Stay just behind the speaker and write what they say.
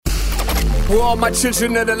We're all my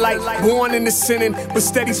children of the light, born in the sinning, but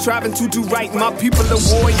steady striving to do right. My people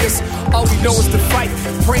are warriors, all we know is to fight,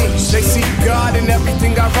 praying they see God in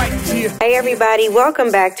everything I write. Yeah. Hey everybody,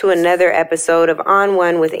 welcome back to another episode of On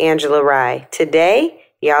One with Angela Rye. Today,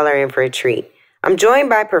 y'all are in for a treat. I'm joined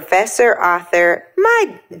by professor, author,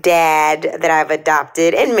 my dad that I've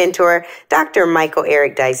adopted, and mentor, Dr. Michael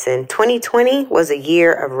Eric Dyson. 2020 was a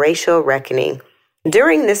year of racial reckoning.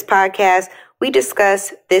 During this podcast, we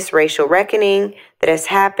discuss this racial reckoning that has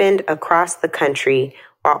happened across the country,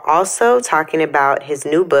 while also talking about his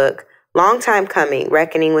new book, Long Time Coming,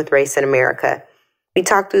 Reckoning with Race in America. We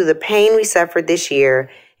talk through the pain we suffered this year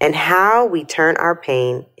and how we turn our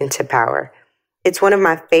pain into power. It's one of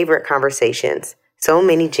my favorite conversations. So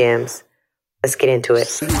many gems. Let's get into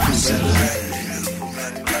it.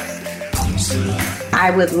 I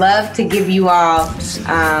would love to give you all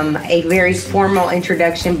a very formal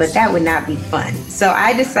introduction, but that would not be fun. So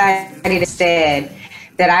I decided instead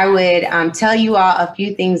that I would tell you all a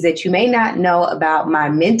few things that you may not know about my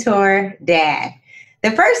mentor, Dad. The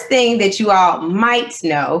first thing that you all might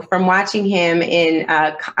know from watching him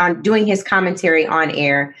on doing his commentary on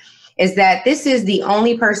air is that this is the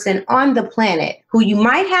only person on the planet who you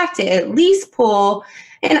might have to at least pull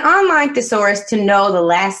an online thesaurus to know the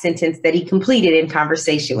last sentence that he completed in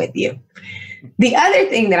conversation with you. The other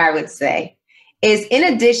thing that I would say is, in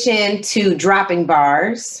addition to dropping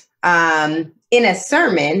bars in a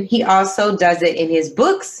sermon, he also does it in his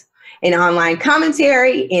books, in online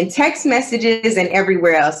commentary, in text messages, and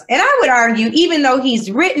everywhere else. And I would argue, even though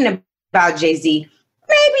he's written about Jay-Z,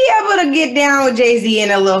 may be able to get down with Jay-Z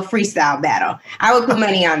in a little freestyle battle. I would put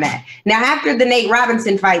money on that. Now, after the Nate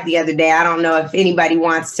Robinson fight the other day, I don't know if anybody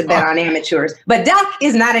wants to bet on amateurs, but Doc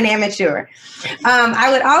is not an amateur.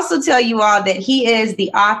 I would also tell you all that he is the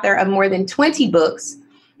author of more than 20 books.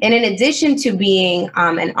 And in addition to being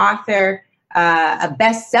an author, a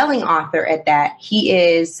best-selling author at that, he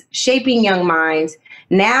is shaping young minds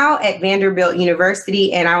now at Vanderbilt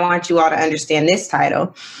University, and I want you all to understand this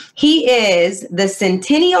title. He is the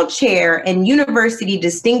Centennial Chair and University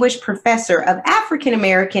Distinguished Professor of African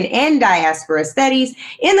American and Diaspora Studies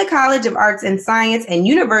in the College of Arts and Science and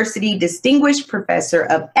University Distinguished Professor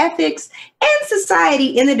of Ethics and Society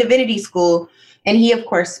in the Divinity School, and he, of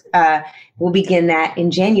course, will begin that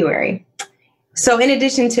in January. So in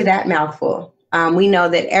addition to that mouthful, we know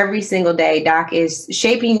that every single day Doc is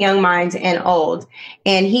shaping young minds and old,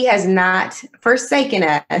 and he has not forsaken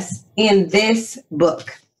us in this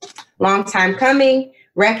book, Long Time Coming,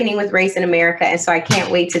 Reckoning with Race in America. And so I can't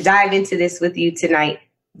wait to dive into this with you tonight.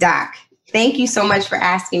 Doc, thank you so much for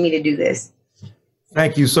asking me to do this.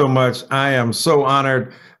 Thank you so much. I am so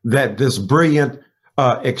honored that this brilliant,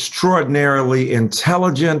 extraordinarily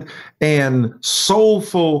intelligent and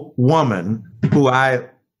soulful woman who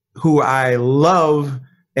I love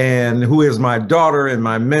and who is my daughter and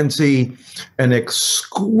my mentee, an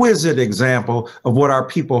exquisite example of what our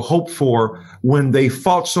people hope for when they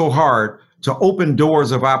fought so hard to open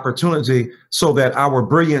doors of opportunity so that our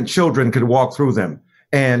brilliant children could walk through them.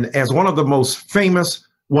 And as one of the most famous,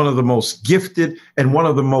 one of the most gifted, and one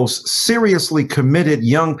of the most seriously committed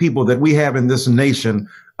young people that we have in this nation,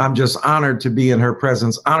 I'm just honored to be in her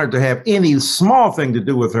presence, honored to have any small thing to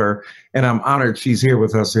do with her, and I'm honored she's here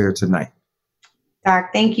with us here tonight.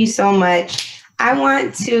 Doc, thank you so much. I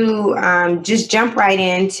want to just jump right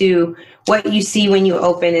into what you see when you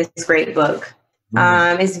open this great book.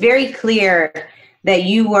 It's very clear that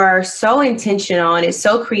you were so intentional and it's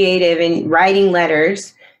so creative in writing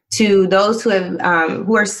letters to those who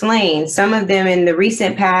are slain, some of them in the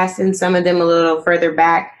recent past and some of them a little further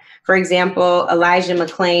back. For example, Elijah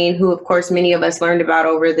McClain, who, of course, many of us learned about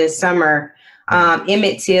over this summer,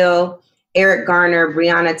 Emmett Till, Eric Garner,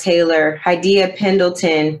 Breonna Taylor, Hadiya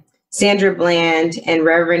Pendleton, Sandra Bland, and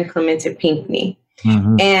Reverend Clementa Pinckney.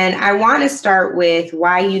 And I want to start with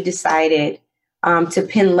why you decided to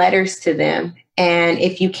pen letters to them. And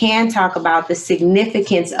if you can talk about the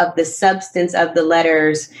significance of the substance of the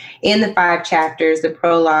letters in the 5 chapters, the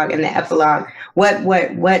prologue and the epilogue,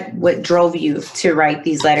 what drove you to write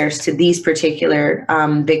these letters to these particular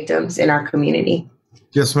victims in our community?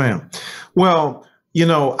 Yes, ma'am. Well, you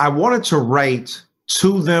know, I wanted to write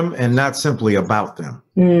to them and not simply about them.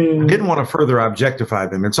 I didn't want to further objectify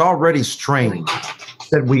them. It's already strange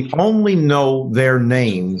that we only know their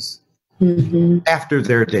names after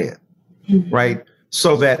they're dead, right?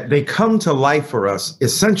 So that they come to life for us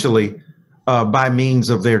essentially by means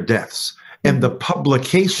of their deaths and the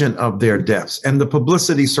publication of their deaths and the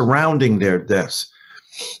publicity surrounding their deaths.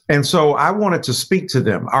 And so I wanted to speak to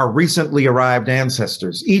them, our recently arrived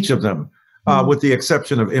ancestors, each of them, with the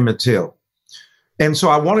exception of Emmett Till. And so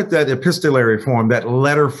I wanted that epistolary form, that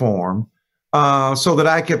letter form, so that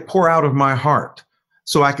I could pour out of my heart,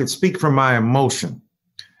 so I could speak from my emotion.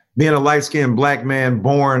 Being a light-skinned Black man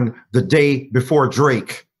born the day before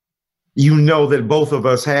Drake, you know that both of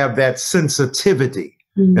us have that sensitivity.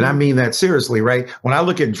 Mm-hmm. And I mean that seriously, right? When I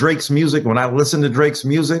look at Drake's music, when I listen to Drake's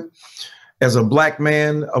music, as a Black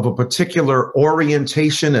man of a particular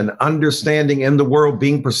orientation and understanding in the world,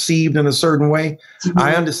 being perceived in a certain way, mm-hmm.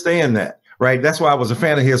 I understand that. Right. That's why I was a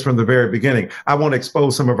fan of his from the very beginning. I want to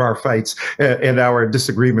expose some of our fights and our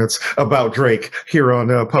disagreements about Drake here on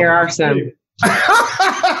Public. There are some.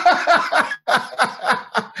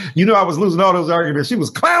 You know, I was losing all those arguments. She was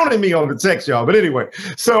clowning me on the text, y'all. But anyway,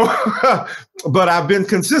 so but I've been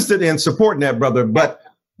consistent in supporting that brother. But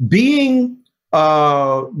being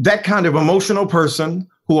that kind of emotional person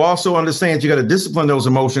who also understands you got to discipline those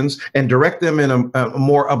emotions and direct them in a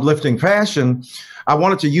more uplifting fashion, I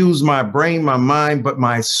wanted to use my brain, my mind, but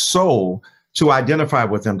my soul to identify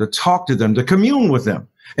with them, to talk to them, to commune with them.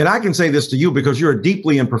 And I can say this to you because you're a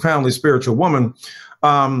deeply and profoundly spiritual woman.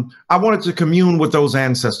 I wanted to commune with those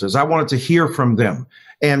ancestors. I wanted to hear from them.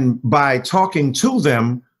 And by talking to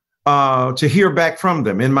them, to hear back from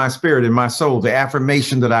them in my spirit, in my soul, the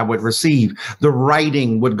affirmation that I would receive, the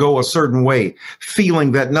writing would go a certain way,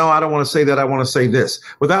 feeling that, no, I don't want to say that. I want to say this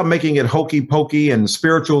without making it hokey pokey and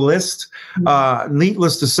spiritualist.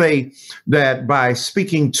 Needless to say that by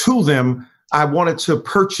speaking to them, I wanted to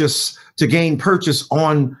gain purchase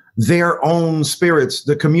on their own spirits,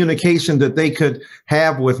 the communication that they could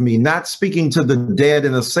have with me, not speaking to the dead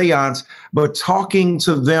in a seance, but talking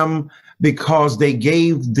to them because they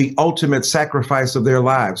gave the ultimate sacrifice of their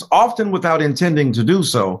lives, often without intending to do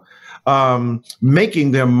so,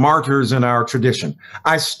 making them martyrs in our tradition.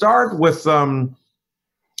 I start with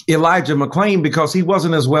Elijah McClain because he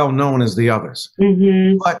wasn't as well known as the others.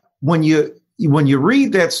 Mm-hmm. But when you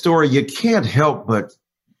read that story, you can't help but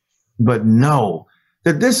know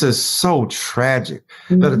that this is so tragic,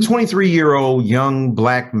 mm-hmm. that a 23-year-old young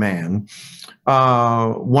Black man,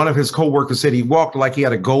 one of his coworkers said he walked like he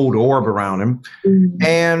had a gold orb around him. Mm-hmm.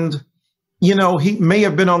 And, you know, he may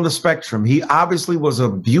have been on the spectrum. He obviously was a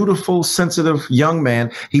beautiful, sensitive young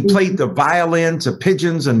man. He mm-hmm. played the violin to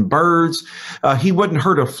pigeons and birds. He wouldn't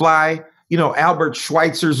hurt a fly. You know, Albert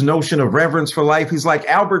Schweitzer's notion of reverence for life. He's like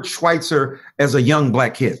Albert Schweitzer as a young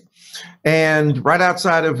Black kid. And right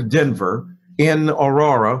outside of Denver, in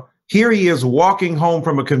Aurora, here he is walking home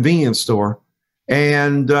from a convenience store,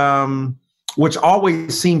 and which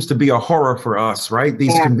always seems to be a horror for us, right?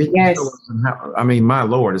 These convenience stores. I mean, my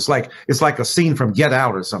Lord, it's like a scene from Get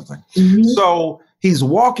Out or something. Mm-hmm. So he's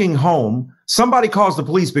walking home. Somebody calls the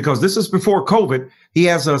police because this is before COVID. He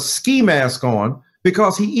has a ski mask on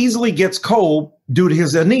because he easily gets cold due to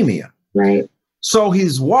his anemia. Right. So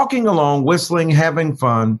he's walking along, whistling, having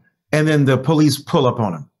fun, and then the police pull up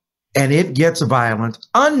on him. And it gets violent,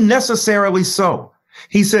 unnecessarily so.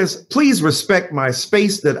 He says, please respect my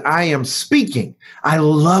space that I am speaking. I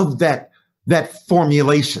love that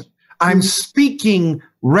formulation. I'm speaking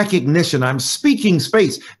recognition. I'm speaking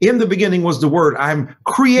space. In the beginning was the word. I'm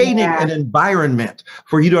creating an environment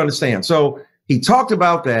for you to understand. So he talked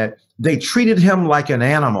about that. They treated him like an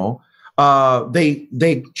animal. They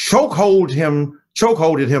chokeholded him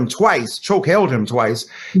twice.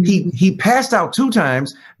 Mm-hmm. He passed out 2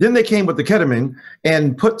 times. Then they came with the ketamine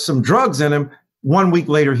and put some drugs in him. 1 week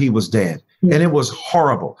later, he was dead. Mm-hmm. And it was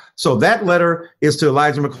horrible. So that letter is to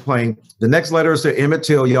Elijah McClain. The next letter is to Emmett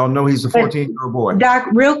Till. Y'all know he's a 14-year-old boy. Doc,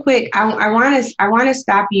 real quick, I want to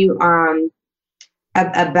stop you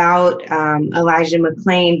about Elijah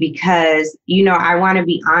McClain because, you know, I want to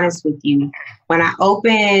be honest with you. When I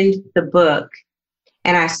opened the book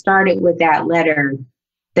and I started with that letter,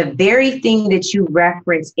 the very thing that you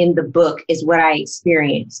reference in the book is what I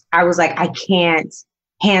experienced. I was like, I can't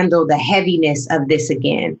handle the heaviness of this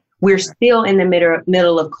again. We're still in the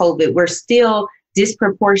middle of COVID. We're still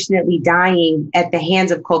disproportionately dying at the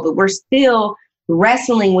hands of COVID. We're still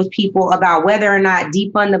wrestling with people about whether or not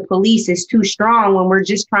defund the police is too strong when we're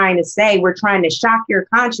just trying to say we're trying to shock your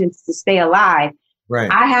conscience to stay alive.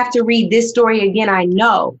 Right. I have to read this story again, I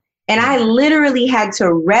know. And I literally had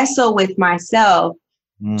to wrestle with myself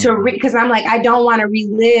because I'm like, I don't want to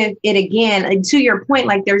relive it again. And to your point,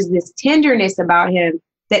 like there's this tenderness about him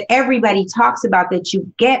that everybody talks about that you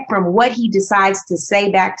get from what he decides to say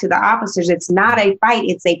back to the officers. It's not a fight,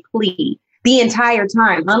 it's a plea the entire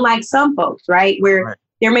time. Unlike some folks, right? Where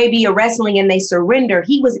there may be a wrestling and they surrender.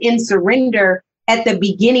 He was in surrender at the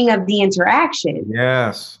beginning of the interaction.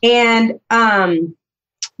 Yes. And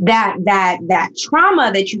that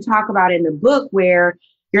trauma that you talk about in the book where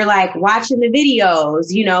you're like watching the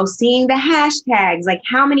videos, you know, seeing the hashtags, like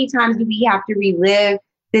how many times do we have to relive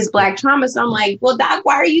this Black trauma? So I'm like, well, Doc,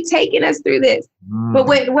 why are you taking us through this? But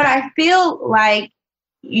what I feel like,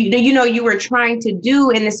 you know, you were trying to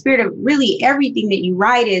do in the spirit of really everything that you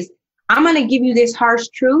write is, I'm going to give you this harsh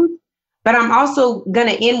truth, but I'm also going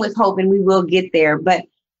to end with hope, and we will get there. But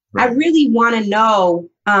I really want to know,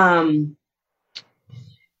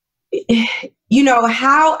 you know,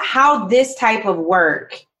 how this type of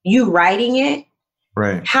work, you writing it,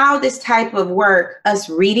 how this type of work, us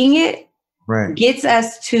reading it, gets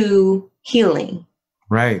us to healing.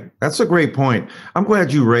 Right. That's a great point. I'm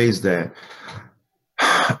glad you raised that.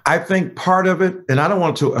 I think part of it, and I don't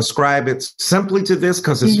want to ascribe it simply to this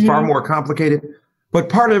because it's far more complicated, but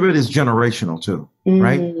part of it is generational too,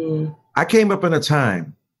 right? I came up in a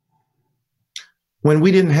time when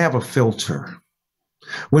we didn't have a filter,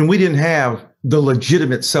 when we didn't have the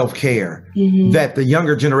legitimate self-care that the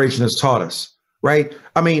younger generation has taught us, right?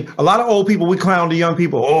 I mean, a lot of old people, we clown the young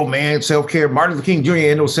people. Oh man, self-care. Martin Luther King Jr.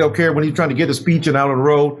 had no self-care when he was trying to get a speech and out on the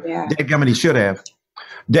road. Dadgummit, he should have.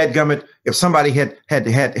 Dadgummit, if somebody had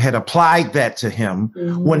applied that to him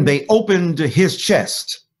when they opened his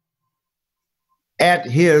chest at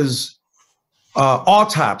his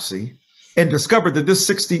autopsy and discovered that this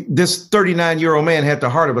 39-year-old man had the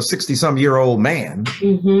heart of a 60-some-year-old man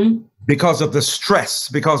because of the stress,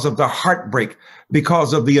 because of the heartbreak,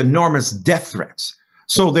 because of the enormous death threats.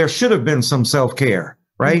 So there should have been some self-care,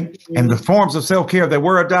 right? And the forms of self-care that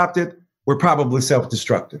were adopted were probably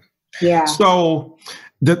self-destructive. So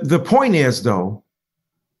the point is, though,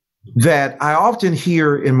 that I often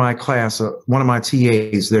hear in my class, one of my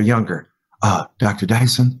TAs, they're younger, Dr.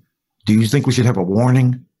 Dyson, do you think we should have a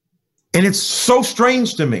warning? And it's so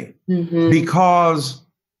strange to me because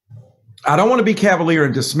I don't want to be cavalier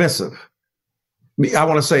and dismissive. I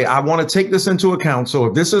want to say, I want to take this into account. So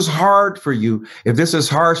if this is hard for you, if this is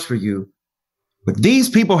harsh for you, but these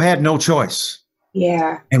people had no choice.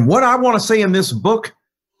 And what I want to say in this book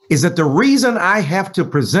is that the reason I have to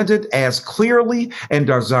present it as clearly and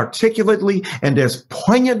as articulately and as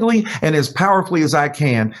poignantly and as powerfully as I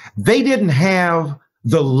can, they didn't have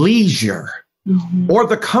the leisure or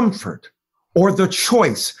the comfort or the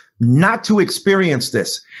choice not to experience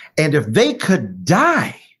this. And if they could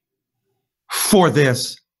die for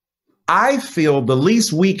this, I feel the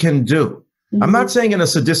least we can do. I'm not saying in a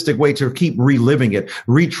sadistic way to keep reliving it,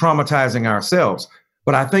 re-traumatizing ourselves,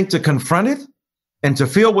 but I think to confront it and to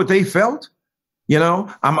feel what they felt. You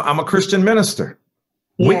know, I'm a Christian minister.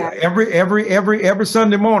 Every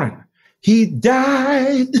Sunday morning, he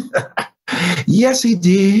died. Yes, he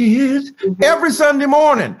did. Every Sunday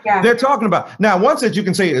morning, they're talking about. Now, one said you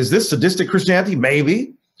can say, is this sadistic Christianity?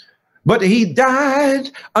 Maybe. But he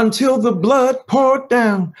died until the blood poured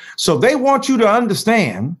down. So they want you to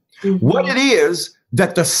understand what it is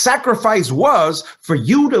that the sacrifice was for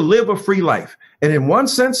you to live a free life. And in one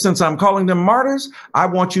sense, since I'm calling them martyrs, I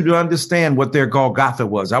want you to understand what their Golgotha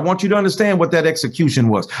was. I want you to understand what that execution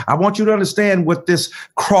was. I want you to understand what this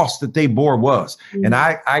cross that they bore was. And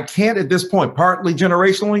I can't at this point, partly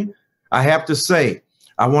generationally, I have to say,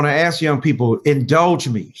 I want to ask young people, indulge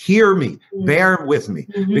me, hear me, bear with me,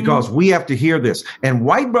 because we have to hear this. And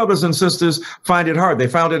white brothers and sisters find it hard. They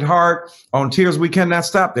found it hard on Tears We Cannot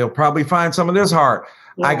Stop. They'll probably find some of this hard.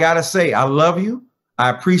 I got to say, I love you. I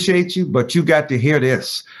appreciate you, but you got to hear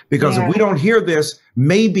this, because if we don't hear this,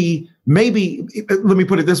 maybe, let me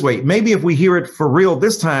put it this way. Maybe if we hear it for real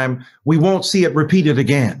this time, we won't see it repeated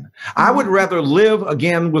again. I would rather live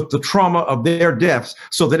again with the trauma of their deaths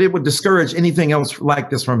so that it would discourage anything else like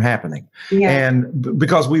this from happening. And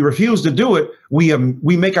because we refuse to do it,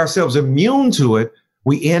 we make ourselves immune to it.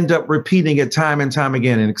 We end up repeating it time and time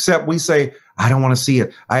again. And except we say, I don't want to see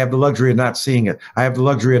it. I have the luxury of not seeing it. I have the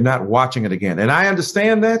luxury of not watching it again. And I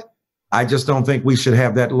understand that. I just don't think we should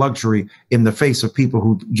have that luxury in the face of people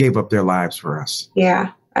who gave up their lives for us.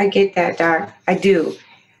 Yeah, I get that, Doc. I do.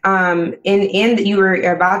 You were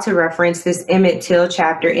about to reference this Emmett Till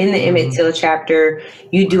chapter. In the Emmett Till chapter,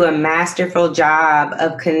 you do a masterful job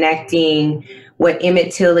of connecting what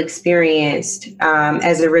Emmett Till experienced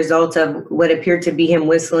as a result of what appeared to be him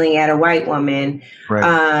whistling at a white woman,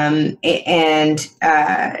 and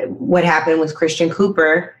what happened with Christian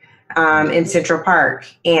Cooper in Central Park.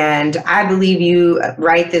 And I believe you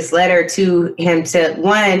write this letter to him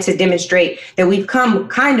to demonstrate that we've come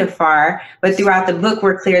kind of far, but throughout the book,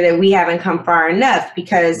 we're clear that we haven't come far enough,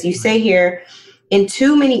 because you say here, in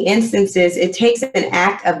too many instances, it takes an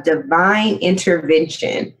act of divine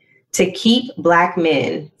intervention to keep Black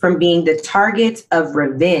men from being the targets of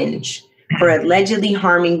revenge for allegedly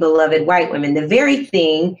harming beloved white women, the very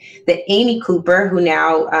thing that Amy Cooper, who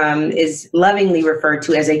now is lovingly referred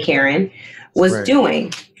to as a Karen, was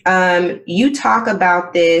doing. You talk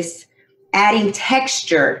about this adding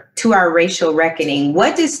texture to our racial reckoning.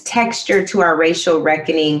 What does texture to our racial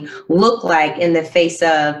reckoning look like in the face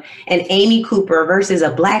of an Amy Cooper versus a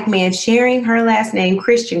Black man sharing her last name,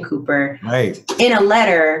 Christian Cooper, in a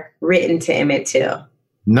letter written to Emmett Till?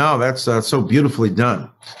 No, that's so beautifully done.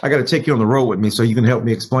 I got to take you on the road with me so you can help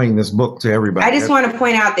me explain this book to everybody. I just want to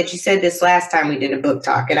point out that you said this last time we did a book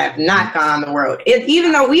talk, and I've not gone on the road.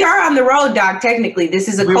 Even though we are on the road, Doc, technically, this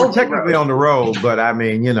is a we were technically on the road, but I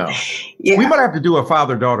mean, you know, we might have to do a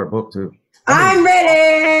father-daughter book too. I'm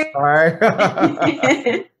ready. All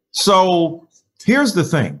right. So here's the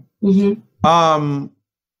thing.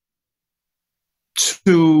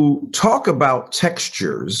 To talk about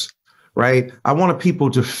textures, right? I want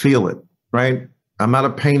people to feel it, right? I'm not a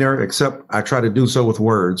painter, except I try to do so with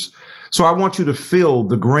words. So I want you to feel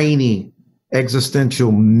the grainy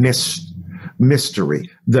existential mystery,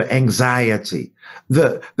 the anxiety,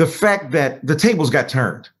 the fact that the tables got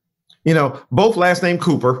turned. You know, both last name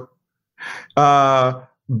Cooper, and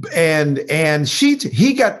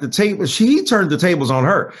he got the table. He turned the tables on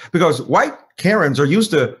her because white Karens are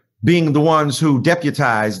used to being the ones who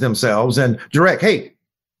deputize themselves and direct. Hey,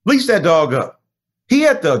 leash that dog up. He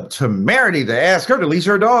had the temerity to ask her to leash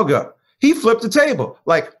her dog up. He flipped the table.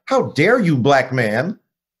 Like, how dare you, Black man,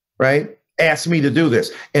 right? Ask me to do this.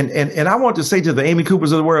 And I want to say to the Amy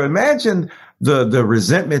Coopers of the world, imagine the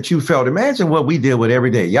resentment you felt. Imagine what we deal with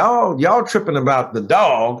every day. Y'all tripping about the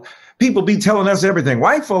dog. People be telling us everything.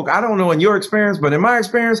 White folk, I don't know in your experience, but in my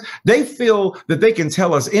experience, they feel that they can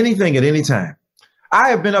tell us anything at any time. I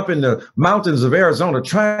have been up in the mountains of Arizona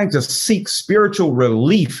trying to seek spiritual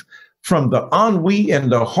relief from the ennui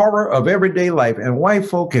and the horror of everyday life. And white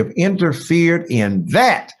folk have interfered in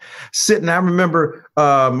that. I remember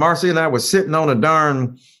Marcy and I were sitting on a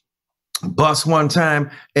darn bus one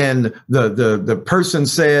time, and the person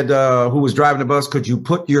said, who was driving the bus, could you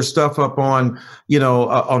put your stuff up on,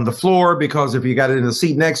 on the floor? Because if you got it in the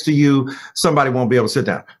seat next to you, somebody won't be able to sit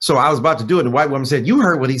down. So I was about to do it. And the white woman said, you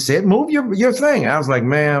heard what he said, move your thing. I was like,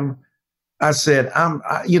 ma'am, I said,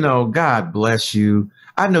 God bless you.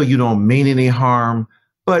 I know you don't mean any harm,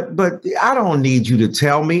 but I don't need you to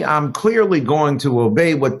tell me. I'm clearly going to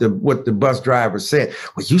obey what the bus driver said.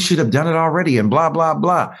 Well, you should have done it already and blah, blah,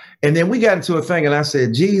 blah. And then we got into a thing and I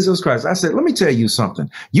said, Jesus Christ. I said, let me tell you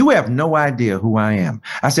something. You have no idea who I am.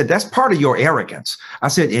 I said, that's part of your arrogance. I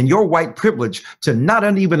said, in your white privilege to not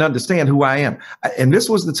even understand who I am. And this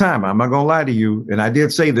was the time, I'm not going to lie to you. And I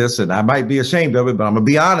did say this and I might be ashamed of it, but I'm going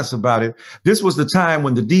to be honest about it. This was the time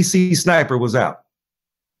when the DC Sniper was out.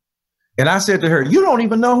 And I said to her, you don't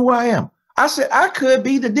even know who I am. I said, I could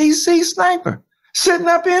be the DC Sniper sitting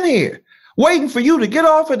up in here waiting for you to get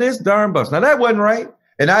off of this darn bus. Now, that wasn't right.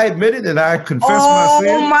 And I admitted and I confessed my sin.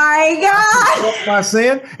 Oh, my God. My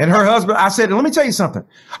sin. And her husband, I said, let me tell you something.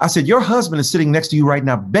 I said, your husband is sitting next to you right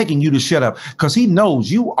now begging you to shut up because he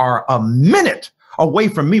knows you are a minute away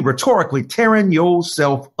from me rhetorically tearing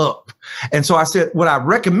yourself up. And so I said, what I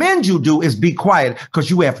recommend you do is be quiet because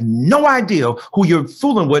you have no idea who you're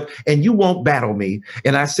fooling with and you won't battle me.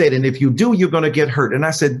 And I said, and if you do, you're going to get hurt. And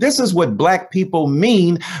I said, this is what Black people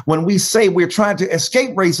mean when we say we're trying to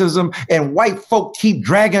escape racism and white folk keep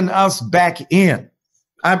dragging us back in.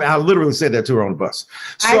 I literally said that to her on the bus.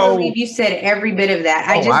 So, I believe you said every bit of that.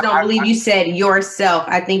 I just don't believe you said yourself.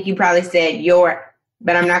 I think you probably said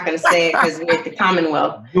but I'm not going to say it because we're at the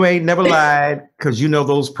Commonwealth. You ain't never lied because you know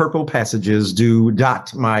those purple passages do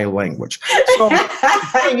dot my language. So the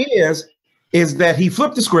thing is that he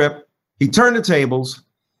flipped the script, he turned the tables,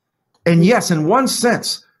 and yes, in one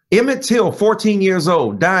sense, Emmett Till, 14 years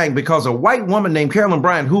old, dying because a white woman named Carolyn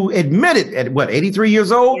Bryant, who admitted at 83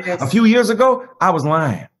 years old, a few years ago, I was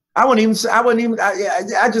lying. I just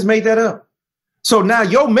made that up. So now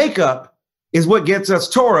your makeup is what gets us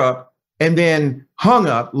tore up and then hung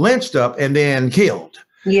up, lynched up, and then killed.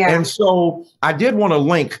 Yeah. And so I did want to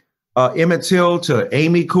link Emmett Till to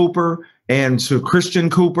Amy Cooper and to Christian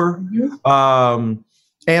Cooper. Mm-hmm.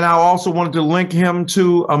 And I also wanted to link him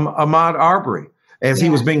to Ahmaud Arbery as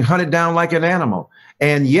he was being hunted down like an animal.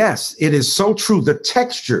 And yes, it is so true. The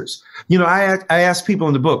textures, I asked people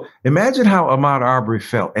in the book, imagine how Ahmaud Arbery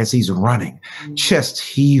felt as he's running, chest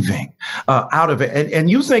heaving out of it. And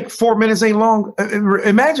you think 4 minutes ain't long?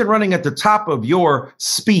 Imagine running at the top of your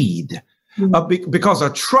speed because a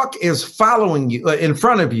truck is following you in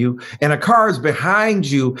front of you and a car is behind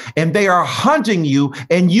you and they are hunting you.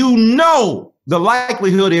 And the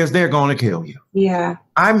likelihood is they're going to kill you. Yeah.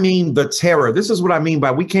 I mean the terror. This is what I mean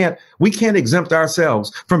by we can't exempt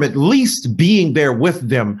ourselves from at least being there with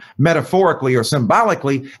them metaphorically or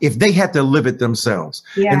symbolically if they had to live it themselves.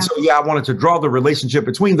 Yeah. And so, yeah, I wanted to draw the relationship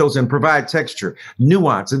between those and provide texture,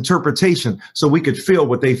 nuance, interpretation, so we could feel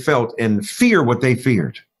what they felt and fear what they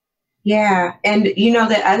feared. Yeah. And, you know,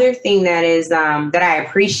 the other thing that is that I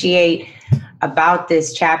appreciate about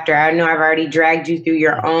this chapter, I know I've already dragged you through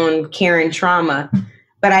your own Karen trauma,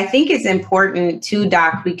 but I think it's important too,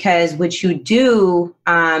 Doc, because what you do,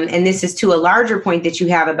 and this is to a larger point that you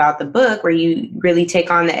have about the book, where you really take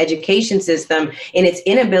on the education system and its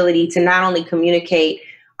inability to not only communicate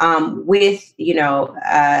with, you know,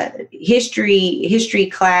 history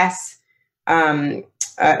class,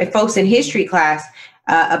 folks in history class,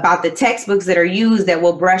 about the textbooks that are used that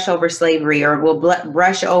will brush over slavery or will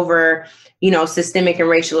brush over, you know, systemic and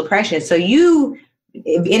racial oppression. So you,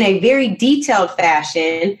 in a very detailed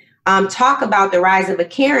fashion, talk about the rise of a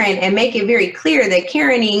Karen and make it very clear that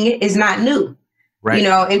Karening is not new. Right. You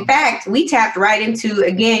know, in fact, we tapped right into,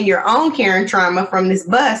 again, your own Karen trauma from this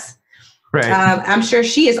bus. Right. I'm sure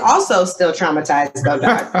she is also still traumatized, though,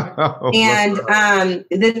 Doc. And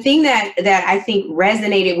the thing that I think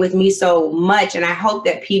resonated with me so much, and I hope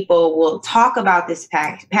that people will talk about this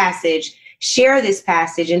passage, share this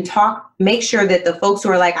passage, and make sure that the folks who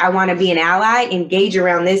are like, I want to be an ally, engage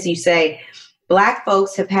around this. You say, Black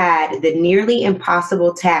folks have had the nearly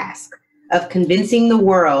impossible task of convincing the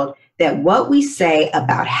world that what we say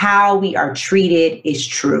about how we are treated is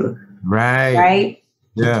true. Right. Right.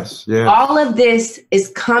 Yes, yes. All of this is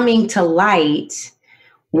coming to light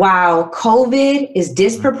while COVID is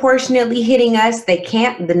disproportionately hitting us.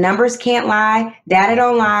 The numbers can't lie, data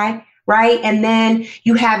don't lie, right? And then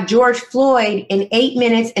you have George Floyd in 8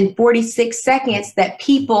 minutes and 46 seconds that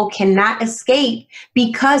people cannot escape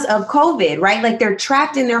because of COVID, right? Like they're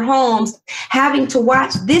trapped in their homes having to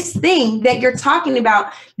watch this thing that you're talking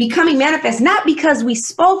about becoming manifest, not because we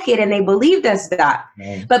spoke it and they believed us, Doc,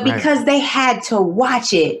 but because they had to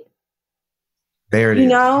watch it. There it is. You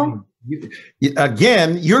know?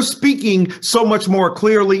 Again, you're speaking so much more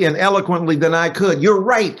clearly and eloquently than I could. You're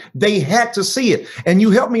right. They had to see it. And you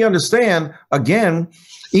helped me understand, again,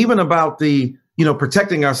 even about the, you know,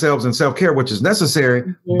 protecting ourselves and self-care, which is necessary.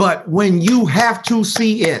 Mm-hmm. But when you have to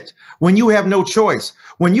see it, when you have no choice,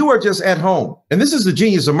 when you are just at home, and this is the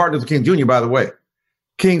genius of Martin Luther King Jr., by the way.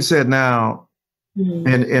 King said now,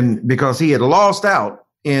 and because he had lost out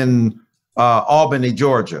in Albany,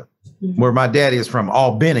 Georgia, where my daddy is from,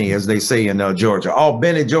 Albany, as they say in Georgia,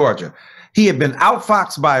 Albany, Georgia. He had been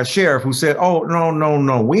outfoxed by a sheriff who said, oh,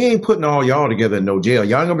 no, we ain't putting all y'all together in no jail.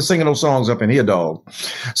 Y'all ain't gonna be singing those songs up in here, dog.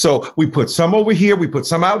 So we put some over here, we put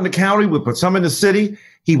some out in the county, we put some in the city.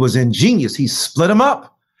 He was ingenious. He split them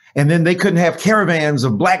up. And then they couldn't have caravans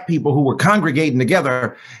of Black people who were congregating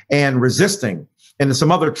together and resisting and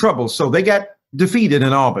some other troubles. So they got defeated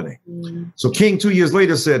in Albany. So King 2 years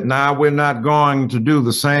later said, nah, we're not going to do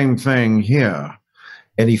the same thing here.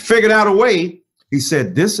 And he figured out a way. He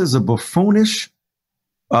said, this is a buffoonish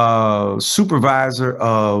supervisor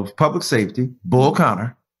of public safety, Bull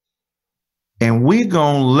Connor, and we're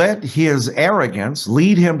going to let his arrogance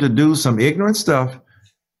lead him to do some ignorant stuff.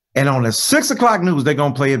 And on the 6 o'clock news, they're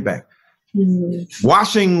going to play it back.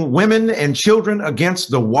 Washing women and children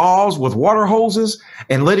against the walls with water hoses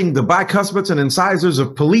and letting the bicuspids and incisors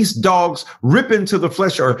of police dogs rip into the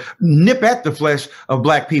flesh or nip at the flesh of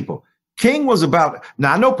Black people. King was about,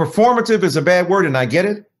 now I know performative is a bad word and I get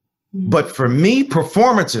it, but for me,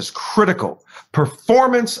 performance is critical.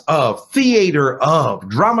 Performance of, theater of,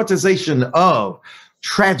 dramatization of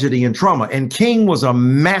tragedy and trauma. And King was a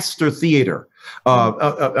master theater.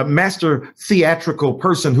 A master theatrical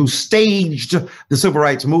person who staged the civil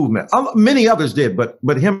rights movement. Many others did,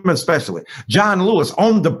 but him especially. John Lewis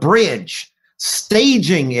on the bridge,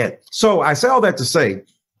 staging it. So I say all that to say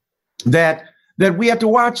that we have to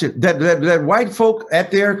watch it, that white folk at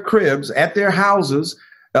their cribs, at their houses,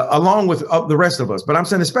 along with the rest of us, but I'm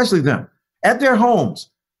saying especially them, at their homes.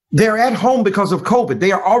 They're at home because of COVID.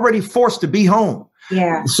 They are already forced to be home.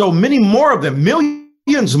 Yeah. So many more of them,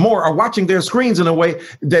 millions more, are watching their screens in a way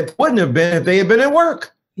that wouldn't have been if they had been at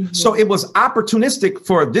work. So it was opportunistic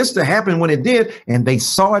for this to happen when it did, and they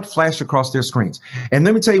saw it flash across their screens. And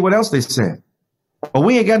let me tell you what else they said. Well,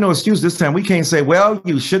 we ain't got no excuse this time. We can't say, well,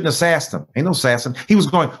 you shouldn't have sassed him. Ain't no sassing. He was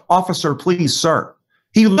going, officer, please, sir.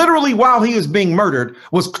 He literally, while he was being murdered,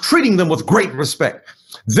 was treating them with great respect.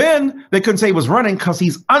 Then they couldn't say he was running because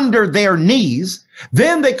he's under their knees.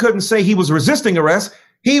 Then they couldn't say he was resisting arrest.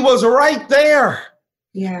 He was right there.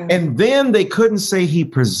 Yeah. And then they couldn't say he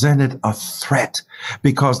presented a threat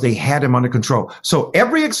because they had him under control. So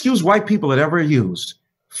every excuse white people had ever used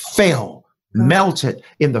fell, melted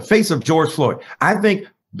in the face of George Floyd. I think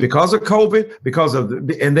because of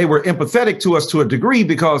COVID, and they were empathetic to us to a degree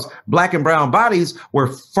because black and brown bodies were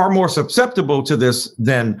far more susceptible to this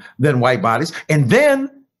than white bodies. And then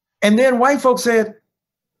white folks said,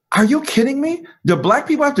 are you kidding me? Do black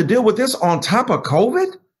people have to deal with this on top of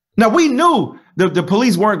COVID? Now, we knew the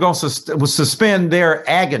police weren't going to suspend their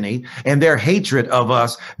agony and their hatred of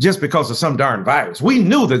us just because of some darn virus. We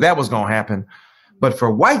knew that was going to happen. But for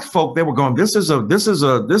white folk, they were going, this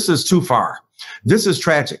is too far. This is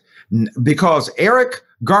tragic, because Eric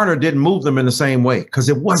Garner didn't move them in the same way because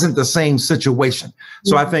it wasn't the same situation.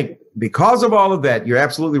 So I think because of all of that, you're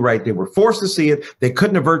absolutely right. They were forced to see it. They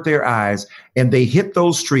couldn't avert their eyes, and they hit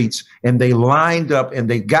those streets and they lined up and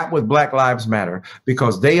they got with Black Lives Matter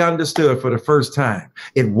because they understood for the first time.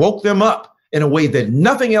 It woke them up in a way that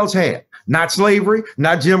nothing else had. Not slavery,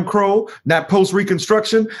 not Jim Crow, not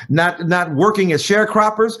post-Reconstruction, not working as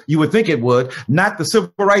sharecroppers. You would think it would. Not the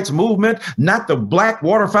civil rights movement, not the black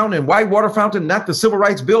water fountain and white water fountain, not the Civil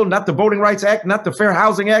Rights Bill, not the Voting Rights Act, not the Fair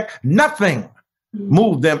Housing Act. Nothing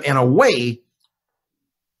moved them in a way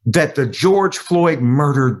that the George Floyd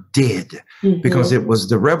murder did, because it was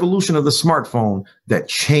the revolution of the smartphone that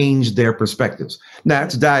changed their perspectives. Now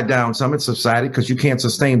it's died down some in society because you can't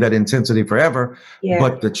sustain that intensity forever,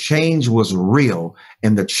 but the change was real.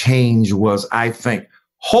 And the change was, I think,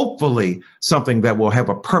 hopefully something that will have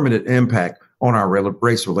a permanent impact on our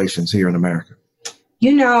race relations here in America.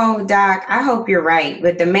 You know, Doc, I hope you're right.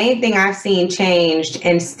 But the main thing I've seen changed,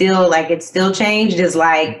 and still, it's still changed, is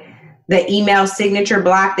the email signature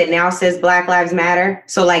block that now says Black Lives Matter.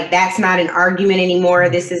 So that's not an argument anymore.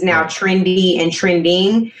 This is now trendy and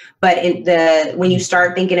trending. But when you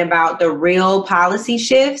start thinking about the real policy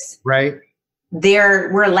shifts, right,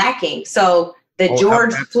 we're lacking. So the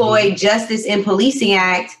George Floyd Justice in Policing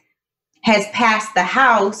Act has passed the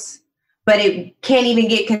House, but it can't even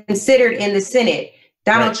get considered in the Senate.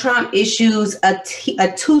 Donald Trump issues a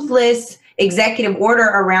toothless executive order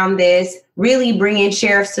around this, really bringing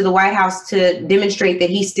sheriffs to the White House to demonstrate that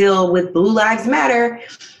he's still with Blue Lives Matter.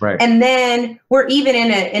 Right. And then we're even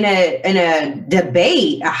in a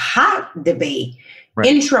debate, a hot debate,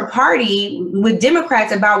 intra-party with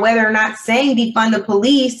Democrats about whether or not saying defund the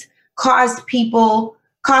police costed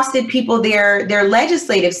people their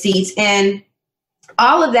legislative seats. And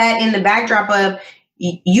all of that in the backdrop of,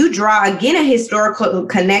 you draw again a historical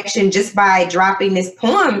connection just by dropping this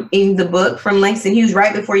poem in the book from Langston Hughes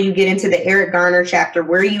right before you get into the Eric Garner chapter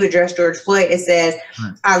where you address George Floyd. It says,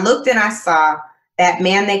 I looked and I saw that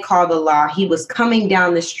man they call the law. He was coming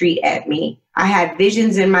down the street at me. I had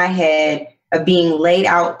visions in my head of being laid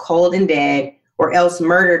out cold and dead, or else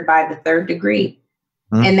murdered by the third degree.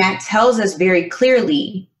 And that tells us very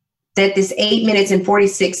clearly that this 8 minutes and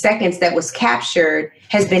 46 seconds that was captured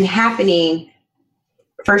has been happening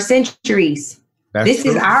for centuries. This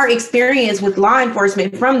is our experience with law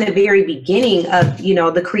enforcement from the very beginning of,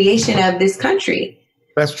 the creation of this country.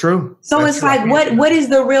 That's true. So it's what is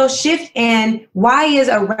the real shift, and why is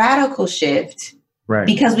a radical shift? Right.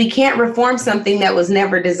 Because we can't reform something that was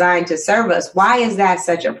never designed to serve us. Why is that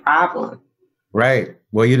such a problem? Right.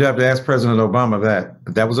 Well, you'd have to ask President Obama that,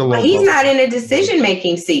 but that was a low. He's not in a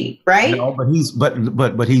decision-making seat, right? No,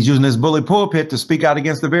 but he's using his bully pulpit to speak out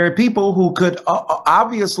against the very people who could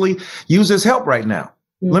obviously use his help right now.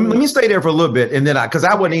 Let me stay there for a little bit, and then because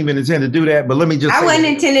I wasn't even intending to do that, but let me just. I wasn't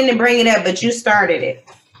intending to bring it up, but you started it.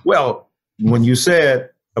 Well, when you said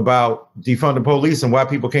about defund the police and why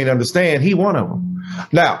people can't understand, he one of them.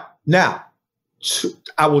 Now,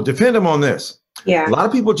 I will defend him on this. Yeah. A lot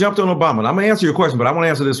of people jumped on Obama. And I'm going to answer your question, but I want to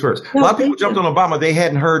answer this first. A lot of people jumped on Obama. They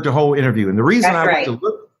hadn't heard the whole interview. And the reason I went to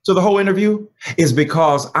look to the whole interview is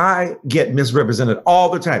because I get misrepresented all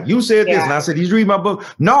the time. You said this, and I said, did you read my book?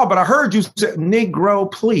 No, but I heard you say,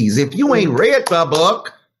 Negro, please. If you ain't read the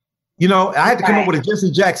book, I had to come up with a Jesse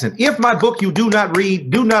Jackson. If my book you do not read,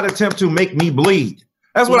 do not attempt to make me bleed.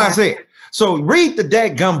 That's what I said. So read the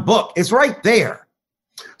dadgum book. It's right there.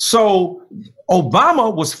 So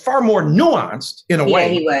Obama was far more nuanced in a way.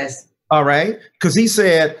 Yeah, he was. All right. Because he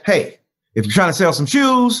said, hey, if you're trying to sell some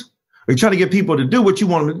shoes, or you're trying to get people to do what you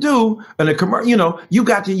want them to do, and you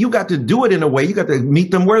got to do it in a way. You got to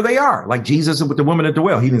meet them where they are, like Jesus with the woman at the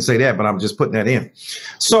well. He didn't say that, but I'm just putting that in.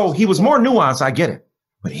 So he was more nuanced. I get it.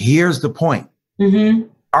 But here's the point.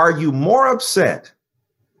 Are you more upset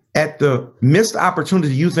at the missed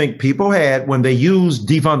opportunity you think people had when they used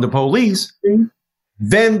defund the police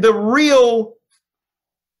than the real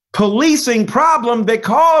policing problem that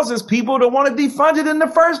causes people to want to defund it in the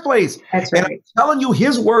first place? That's right. And I'm telling you,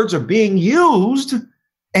 his words are being used,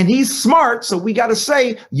 and he's smart. So we got to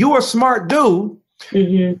say, you're a smart dude.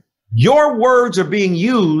 Mm-hmm. Your words are being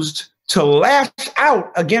used to lash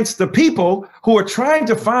out against the people who are trying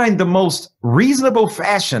to find the most reasonable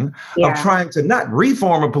fashion of trying to not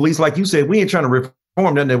reform a police. Like you said, we ain't trying to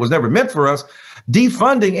reform them. It was never meant for us.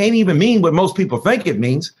 Defunding ain't even mean what most people think it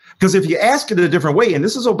means. Because if you ask it a different way, and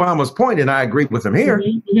this is Obama's point, and I agree with him here,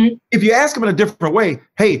 if you ask him in a different way,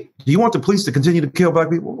 hey, do you want the police to continue to kill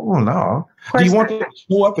black people? Well, no. Do you want them to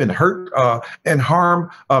show up and hurt and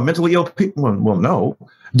harm mentally ill people? Well, no.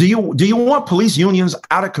 Do you want police unions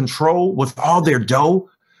out of control with all their dough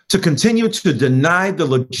to continue to deny the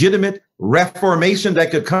legitimate reformation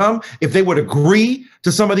that could come if they would agree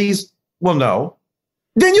to some of these? Well, no.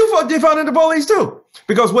 Then you defunding the police too.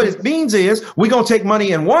 Because what it means is we're going to take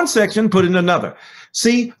money in one section, put it in another.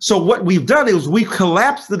 See, so what we've done is we've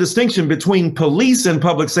collapsed the distinction between police and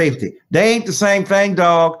public safety. They ain't the same thing,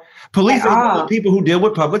 dog. Police are the people who deal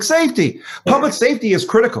with public safety. Public safety is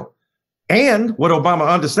critical. And what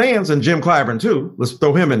Obama understands, and Jim Clyburn too, let's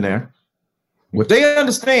throw him in there. What they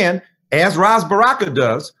understand, as Ras Baraka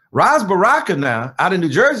does, Ras Baraka now out of New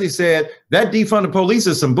Jersey said that defund the police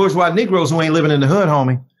is some bourgeois Negroes who ain't living in the hood,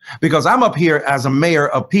 homie. Because I'm up here as a mayor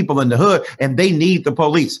of people in the hood and they need the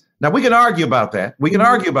police. Now, we can argue about that.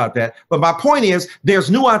 But my point is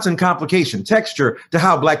there's nuance and complication, texture to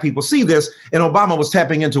how black people see this. And Obama was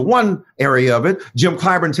tapping into one area of it. Jim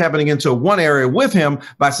Clyburn tapping into one area with him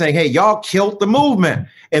by saying, hey, y'all killed the movement.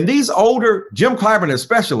 And these older, Jim Clyburn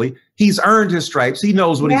especially, he's earned his stripes. He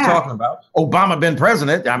knows what he's talking about. Obama been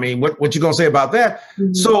president. I mean, what you going to say about that?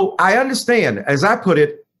 So I understand, as I put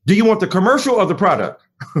it, do you want the commercial or the product?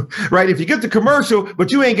 Right? If you get the commercial,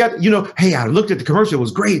 but you ain't got, hey, I looked at the commercial, it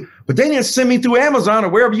was great, but they didn't send me through Amazon or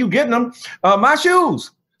wherever you getting them, my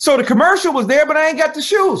shoes. So the commercial was there, but I ain't got the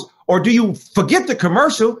shoes. Or do you forget the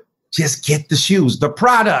commercial? Just get the shoes, the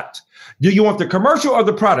product. Do you want the commercial or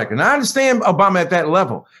the product? And I understand Obama at that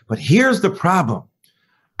level, but here's the problem.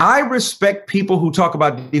 I respect people who talk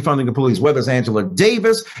about defunding the police, whether it's Angela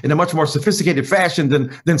Davis in a much more sophisticated fashion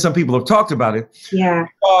than some people have talked about it. Yeah.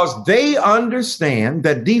 Because they understand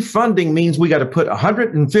that defunding means we got to put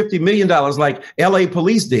 $150 million like LA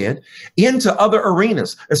police did into other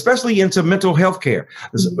arenas, especially into mental health care.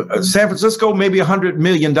 San Francisco, maybe $100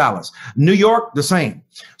 million. New York, the same.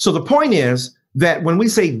 So the point is that when we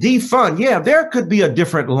say defund, there could be a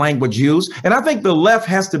different language used. And I think the left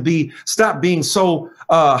has to stop being so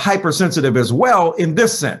hypersensitive as well in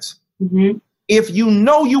this sense. If you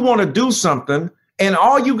know you want to do something and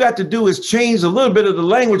all you got to do is change a little bit of the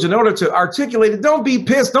language in order to articulate it, don't be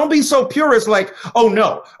pissed. Don't be so purist like, oh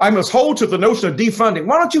no, I must hold to the notion of defunding.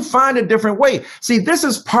 Why don't you find a different way? See, this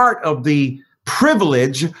is part of the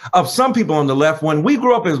privilege of some people on the left. When we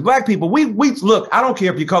grew up as black people, we look, I don't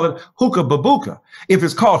care if you call it hookah babuka. If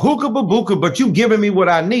it's called hookah babuka, but you giving me what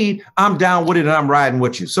I need, I'm down with it and I'm riding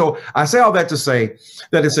with you. So I say all that to say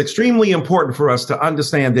that it's extremely important for us to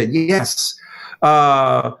understand that, yes,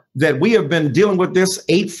 that we have been dealing with this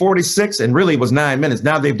 8:46 and really it was 9 minutes.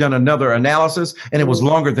 Now they've done another analysis and it was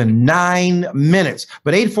longer than 9 minutes.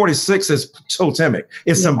 But 8:46 is totemic.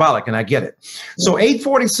 It's symbolic and I get it. So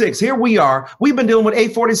 8:46, here we are. We've been dealing with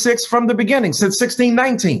 8:46 from the beginning since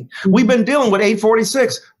 1619. We've been dealing with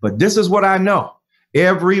 8:46, but this is what I know.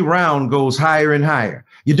 Every round goes higher and higher.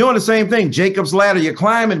 You're doing the same thing. Jacob's ladder, you're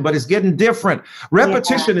climbing, but it's getting different.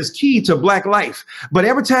 Repetition is key to black life. But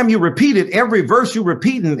every time you repeat it, every verse you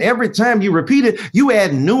repeat, and every time you repeat it, you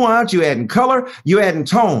add nuance, you add color, you add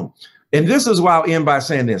tone. And this is why I'll end by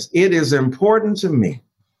saying this. It is important to me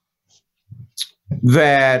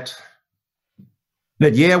that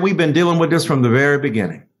we've been dealing with this from the very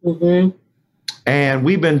beginning. And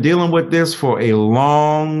we've been dealing with this for a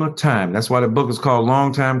long time. That's why the book is called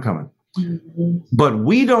Long Time Coming. But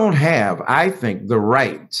we don't have, I think, the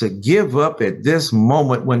right to give up at this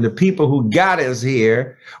moment when the people who got us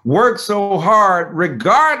here worked so hard,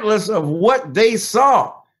 regardless of what they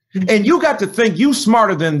saw. And you got to think you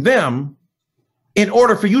smarter than them in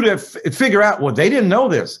order for you to figure out, well, they didn't know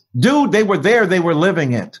this. Dude, they were there. They were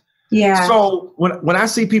living it. Yeah. So when I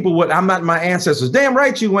see people, I'm not my ancestors. Damn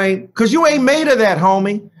right you ain't, because you ain't made of that,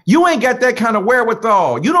 homie. You ain't got that kind of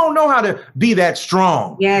wherewithal. You don't know how to be that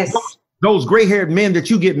strong. Yes. Those gray-haired men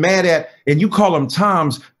that you get mad at and you call them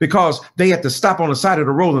Toms because they had to stop on the side of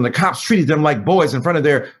the road and the cops treated them like boys in front of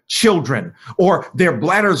their children, or their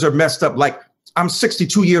bladders are messed up. Like, I'm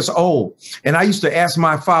 62 years old and I used to ask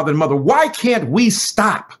my father and mother, why can't we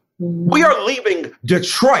stop? We are leaving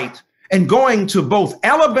Detroit and going to both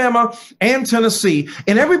Alabama and Tennessee,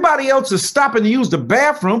 and everybody else is stopping to use the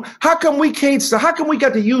bathroom. How come we can't? How come we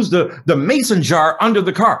got to use the mason jar under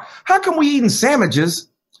the car? How come we eating sandwiches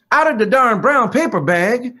out of the darn brown paper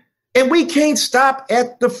bag And we can't stop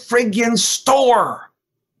at the friggin' store.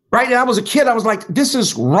 Right? And I was a kid. I was like, this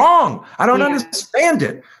is wrong. I don't understand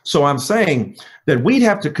it. So I'm saying that we'd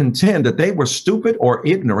have to contend that they were stupid or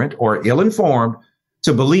ignorant or ill-informed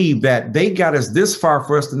to believe that they got us this far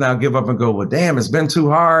for us to now give up and go, well, damn, it's been too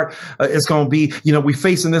hard. It's going to be, we're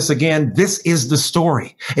facing this again. This is the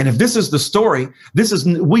story. And if this is the story,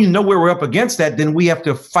 we know where we're up against that, then we have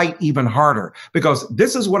to fight even harder, because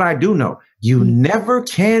this is what I do know. You never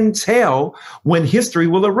can tell when history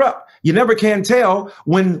will erupt. You never can tell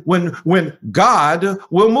when God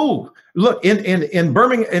will move. Look, in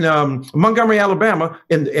Birmingham, in Montgomery, Alabama,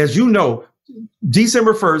 and as you know,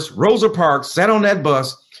 December 1st, Rosa Parks sat on that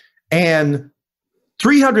bus, and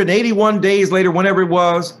 381 days later, whenever it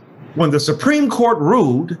was, when the Supreme Court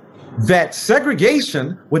ruled that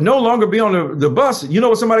segregation would no longer be on the bus, you know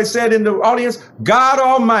what somebody said in the audience? God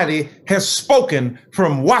Almighty has spoken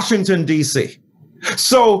from Washington, D.C.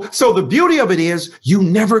 So the beauty of it is you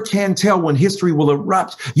never can tell when history will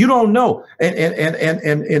erupt. You don't know.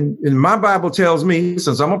 And my Bible tells me,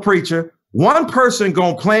 since I'm a preacher, one person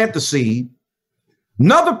gonna plant the seed,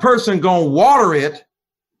 another person gonna water it,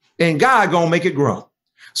 and God gonna make it grow.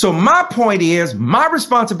 So my point is, my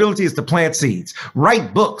responsibility is to plant seeds,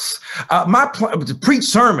 write books, to preach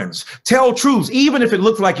sermons, tell truths, even if it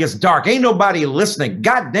looks like it's dark. Ain't nobody listening.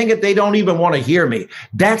 God dang it, they don't even want to hear me.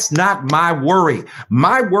 That's not my worry.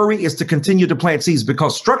 My worry is to continue to plant seeds,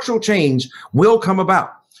 because structural change will come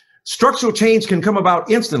about. Structural change can come about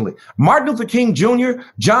instantly. Martin Luther King Jr.,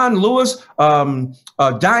 John Lewis,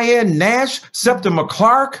 Diane Nash, Septima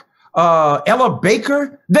Clark, Ella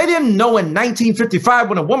Baker, they didn't know in 1955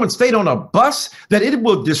 when a woman stayed on a bus that it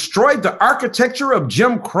will destroy the architecture of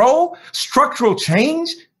Jim Crow. Structural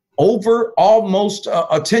change over almost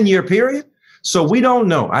a 10-year period. So we don't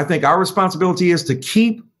know. I think our responsibility is to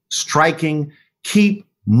keep striking, keep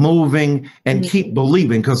moving, and keep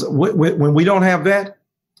believing, because when we don't have that,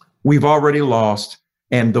 we've already lost,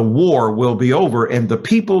 and the war will be over. And the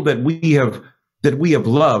people that we have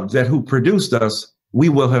loved, who produced us, we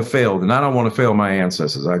will have failed. And I don't want to fail my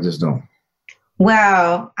ancestors. I just don't.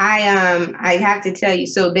 Well, I have to tell you,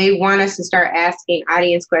 so they want us to start asking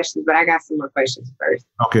audience questions, but I got some more questions first.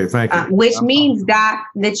 Okay, thank you. Which means, Doc,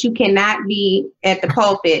 that you cannot be at the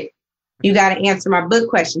pulpit. You got to answer my book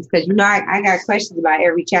questions, because I got questions about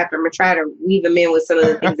every chapter. I'm going to try to weave them in with some of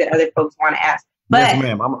the things that other folks want to ask. But yes,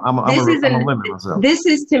 ma'am. I'm a limit myself. This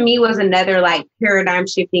is, to me, was another paradigm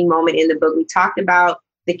shifting moment in the book. We talked about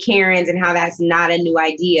the Karens and how that's not a new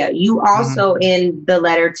idea. You also, in the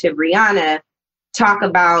letter to Breonna, talk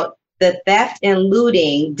about the theft and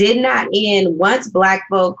looting did not end once Black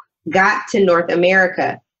folk got to North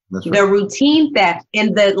America. That's right. The routine theft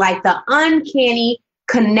and the uncanny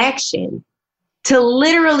connection to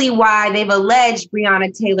literally why they've alleged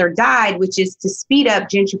Breonna Taylor died, which is to speed up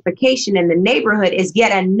gentrification in the neighborhood, is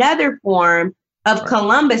yet another form of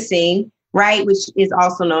Columbusing, right? Which is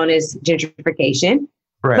also known as gentrification.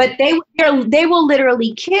 Right. But they will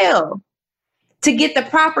literally kill to get the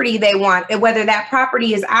property they want, whether that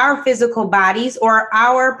property is our physical bodies or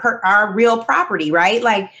our real property,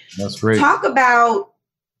 right? That's great. Talk about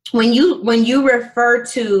when you refer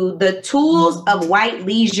to the tools of white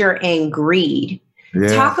leisure and greed.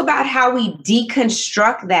 Yeah. Talk about how we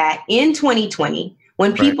deconstruct that in 2020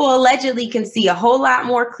 when people allegedly can see a whole lot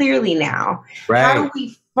more clearly now. Right. How do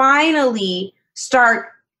we finally start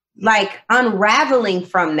unraveling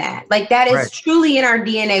from that? That is truly in our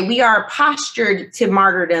DNA. We are postured to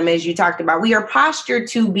martyrdom, as you talked about. We are postured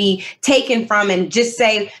to be taken from and just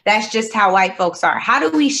say, that's just how white folks are. How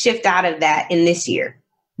do we shift out of that in this year?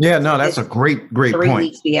 Yeah, no, that's a great 3 point.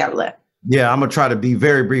 Weeks we have left. Yeah, I'm going to try to be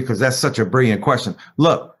very brief, because that's such a brilliant question.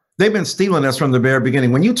 Look, they've been stealing us from the very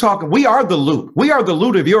beginning. When you talk, we are the loot. We are the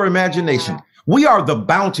loot of your imagination. We are the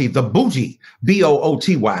bounty, the booty,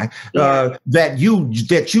 BOOTY, that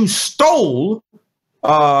you stole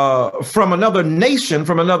from another nation,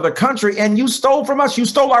 from another country, and you stole from us. You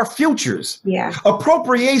stole our futures. Yeah.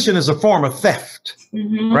 Appropriation is a form of theft,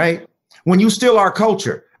 right? When you steal our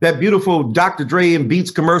culture, that beautiful Dr. Dre and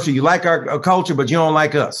Beats commercial, you like our culture, but you don't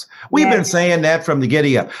like us. We've been saying that from the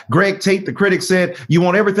giddy up. Greg Tate, the critic, said, you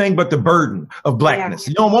want everything but the burden of blackness.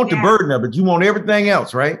 You don't want the burden of it. You want everything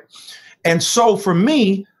else, right? And so for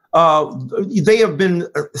me, they have been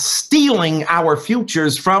stealing our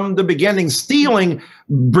futures from the beginning. Stealing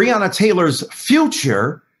Breonna Taylor's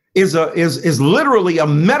future is literally a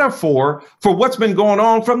metaphor for what's been going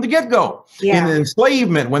on from the get-go. In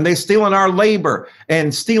enslavement, when they're stealing our labor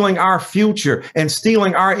and stealing our future and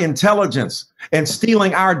stealing our intelligence and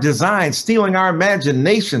stealing our design, stealing our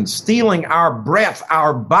imagination, stealing our breath,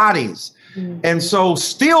 our bodies. And so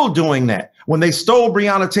still doing that, when they stole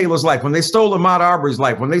Breonna Taylor's life, when they stole Ahmaud Arbery's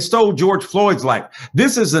life, when they stole George Floyd's life,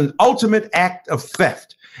 this is an ultimate act of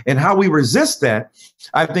theft. And how we resist that,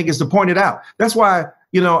 I think, is to point it out. That's why,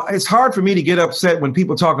 it's hard for me to get upset when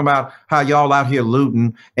people talk about how y'all out here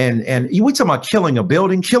looting and we talking about killing a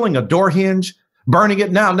building, killing a door hinge, burning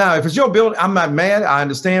it. Now, if it's your building, I'm not mad. I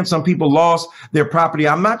understand some people lost their property.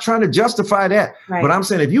 I'm not trying to justify that. Right. But I'm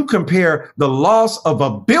saying if you compare the loss of a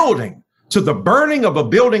building to the burning of a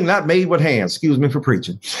building not made with hands, excuse me for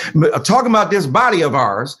preaching, talking about this body of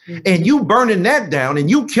ours, and you burning that down and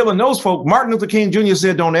you killing those folk. Martin Luther King Jr.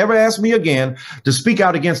 said, don't ever ask me again to speak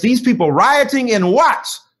out against these people rioting in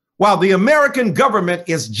Watts while the American government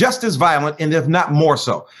is just as violent and if not more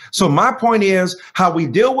so. So my point is how we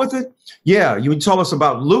deal with it. Yeah, you told us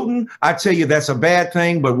about looting. I tell you, that's a bad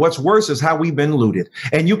thing. But what's worse is how we've been looted.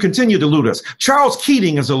 And you continue to loot us. Charles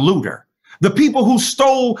Keating is a looter. The people who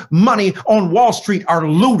stole money on Wall Street are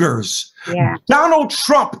looters. Yeah. Donald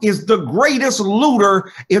Trump is the greatest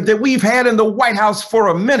looter that we've had in the White House for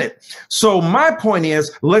a minute. So my point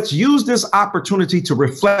is, let's use this opportunity to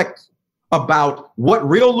reflect about what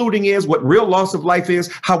real looting is, what real loss of life is,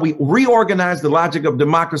 how we reorganize the logic of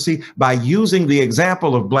democracy by using the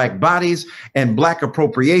example of Black bodies and Black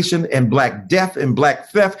appropriation and Black death and Black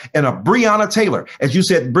theft and a Breonna Taylor, as you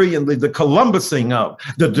said brilliantly, the Columbusing of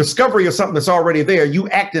the discovery of something that's already there, you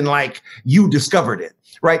acting like you discovered it.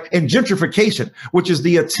 Right. And gentrification, which is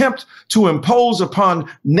the attempt to impose upon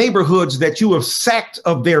neighborhoods that you have sacked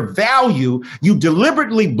of their value. You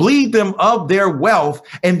deliberately bleed them of their wealth,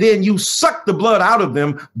 and then you suck the blood out of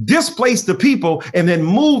them, displace the people, and then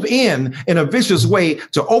move in a vicious way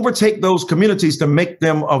to overtake those communities to make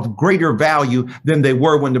them of greater value than they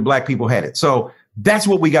were when the Black people had it. So that's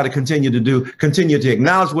what we got to continue to do, continue to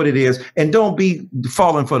acknowledge what it is, and don't be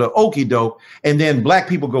falling for the okie doke. And then Black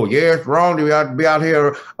people go, yeah, it's wrong to be out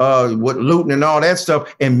here with looting and all that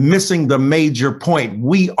stuff, and missing the major point.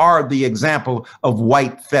 We are the example of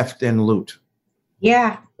white theft and loot.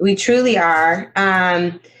 Yeah, we truly are.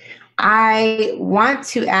 I want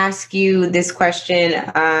to ask you this question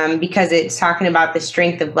because it's talking about the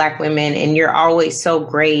strength of Black women, and you're always so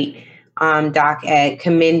great, Doc, at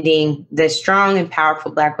commending the strong and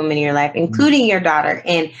powerful Black women in your life, including your daughter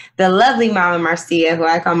and the lovely Mama Marcia, who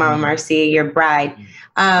I call Mama Marcia, your bride.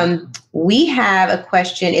 We have a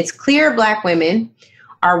question. It's clear Black women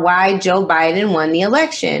are why Joe Biden won the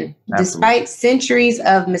election. Absolutely. Despite centuries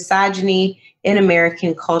of misogyny in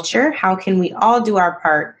American culture, how can we all do our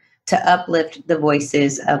part to uplift the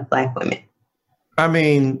voices of Black women? I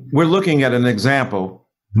mean, we're looking at an example.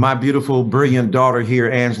 My beautiful, brilliant daughter here,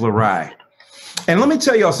 Angela Rye. And let me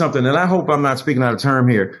tell y'all something, and I hope I'm not speaking out of term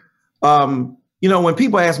here. When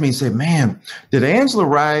people ask me, say, man, did Angela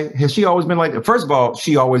Rye, has she always been like that? First of all,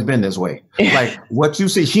 she always been this way. Like what you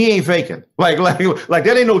see, she ain't faking. Like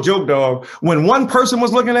that ain't no joke, dog. When one person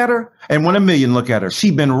was looking at her and when a million look at her,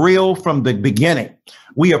 she been real from the beginning.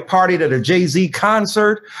 We have partied at a Jay-Z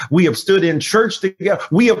concert. We have stood in church together.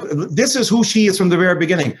 This is who she is from the very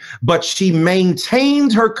beginning. But she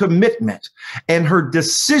maintained her commitment and her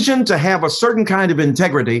decision to have a certain kind of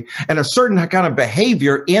integrity and a certain kind of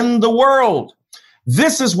behavior in the world.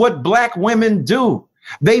 This is what Black women do.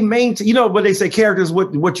 They maintain, what they say, character is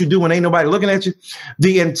what you do when ain't nobody looking at you.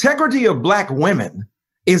 The integrity of Black women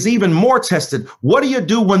is even more tested. What do you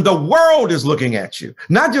do when the world is looking at you?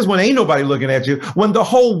 Not just when ain't nobody looking at you, when the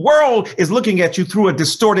whole world is looking at you through a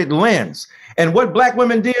distorted lens. And what Black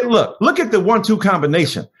women did, look at the 1-2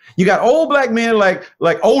 combination. You got old Black men, like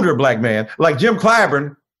older Black men, like Jim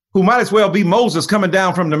Clyburn, who might as well be Moses coming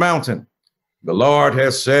down from the mountain. The Lord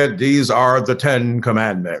has said, these are the 10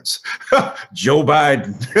 commandments. Joe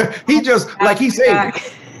Biden, he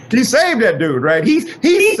saved that dude, right? He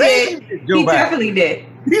saved Joe Biden. He definitely did.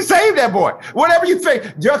 He saved that boy. Whatever you think,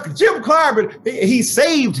 Jim Clyburn, he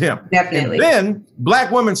saved him. Definitely. And then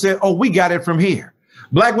Black women said, oh, we got it from here.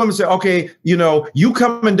 Black women said, okay, you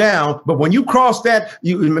coming down, but when you cross that,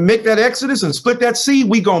 you make that exodus and split that sea,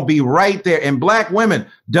 we gonna be right there. And Black women,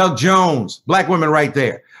 Doug Jones, Black women right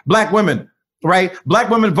there. Black women, right?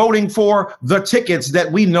 Black women voting for the tickets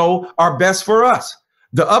that we know are best for us.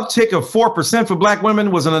 The uptick of 4% for Black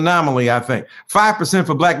women was an anomaly, I think. 5%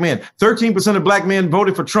 for Black men. 13% of Black men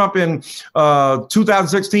voted for Trump in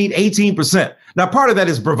 2016, 18%. Now, part of that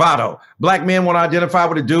is bravado. Black men want to identify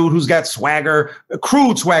with a dude who's got swagger,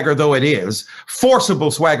 crude swagger though it is, forcible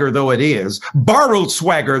swagger though it is, borrowed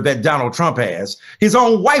swagger that Donald Trump has. His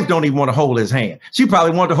own wife don't even want to hold his hand. She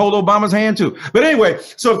probably wanted to hold Obama's hand too. But anyway,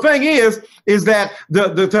 so the thing is that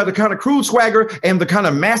the kind of crude swagger and the kind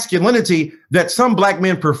of masculinity that some Black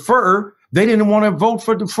men prefer they didn't want to vote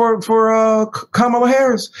for Kamala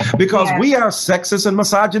Harris because we are sexist and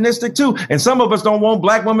misogynistic too. And some of us don't want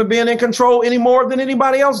black women being in control any more than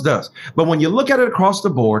anybody else does. But when you look at it across the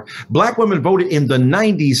board, black women voted in the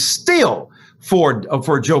 90s still for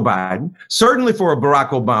Joe Biden, certainly for Barack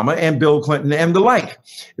Obama and Bill Clinton and the like.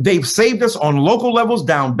 They've saved us on local levels,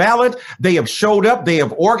 down ballot. They have showed up. They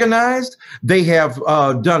have organized. They have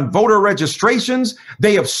done voter registrations.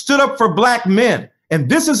 They have stood up for black men. And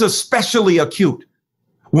this is especially acute.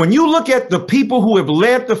 When you look at the people who have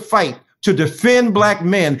led the fight to defend black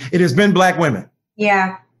men, it has been black women.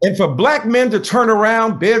 Yeah. And for black men to turn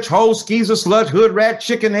around, bitch, hoe, skeezer, slut, hood rat,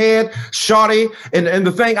 chicken head, shawty, and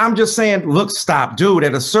the thing, I'm just saying, look, stop, dude,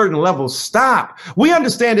 at a certain level, stop. We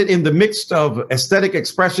understand it in the midst of aesthetic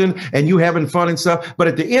expression and you having fun and stuff. But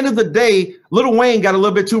at the end of the day, Lil Wayne got a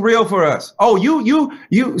little bit too real for us. Oh,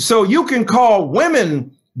 so you can call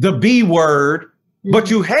women the B word, but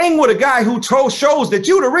you hang with a guy who shows that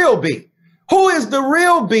you the real B. Who is the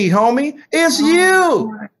real B, homie? It's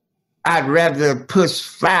you. I'd rather push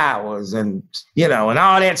flowers and all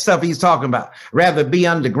that stuff he's talking about. Rather be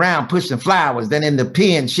underground pushing flowers than in the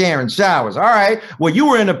pen sharing showers. All right. Well, you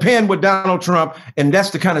were in a pen with Donald Trump, and that's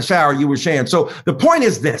the kind of shower you were sharing. So the point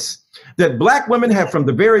is this, that black women have from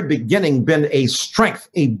the very beginning been a strength,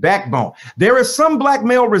 a backbone. There is some black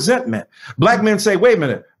male resentment. Black men say, wait a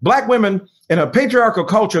minute, black women in a patriarchal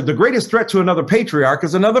culture, the greatest threat to another patriarch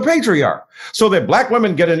is another patriarch. So that black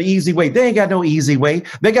women get an easy way. They ain't got no easy way.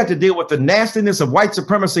 They got to deal with the nastiness of white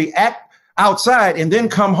supremacy outside and then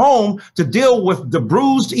come home to deal with the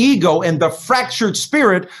bruised ego and the fractured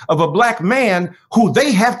spirit of a black man who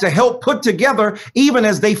they have to help put together even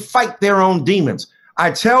as they fight their own demons.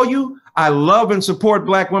 I tell you, I love and support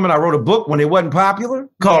black women. I wrote a book when it wasn't popular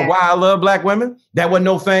called Why I Love Black Women. That wasn't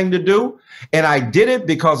no thing to do. And I did it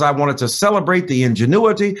because I wanted to celebrate the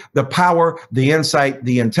ingenuity, the power, the insight,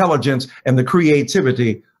 the intelligence, and the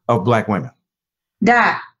creativity of black women.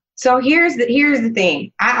 Doc, so here's the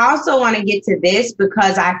thing. I also want to get to this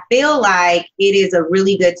because I feel like it is a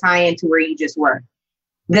really good tie-in to where you just were.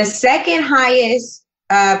 The second highest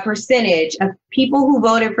percentage of people who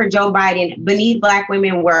voted for Joe Biden beneath black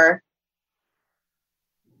women were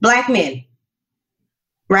black men,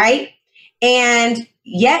 right? And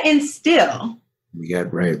yet and still, we're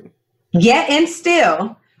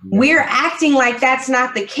acting like that's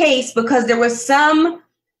not the case because there was some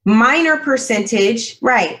minor percentage,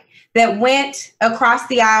 right, that went across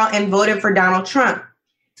the aisle and voted for Donald Trump.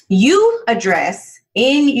 You address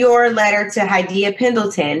in your letter to Hadiya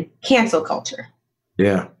Pendleton cancel culture.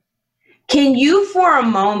 Yeah. Can you, for a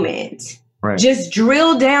moment, just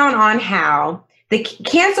drill down on how the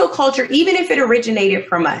cancel culture, even if it originated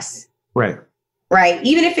from us, right,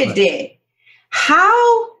 even if it did,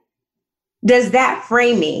 how does that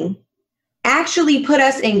framing actually put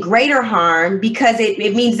us in greater harm because it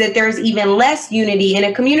means that there's even less unity in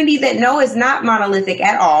a community that is not monolithic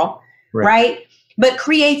at all, right? But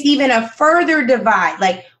creates even a further divide.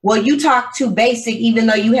 Like, well, you talk too basic, even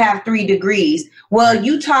though you have 3 degrees. Well,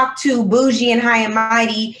 you talk too bougie and high and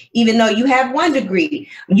mighty, even though you have 1 degree.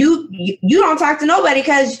 You don't talk to nobody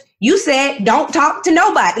because you said don't talk to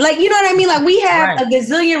nobody. Like, you know what I mean? Like, we have a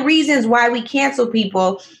gazillion reasons why we cancel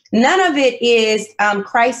people. None of it is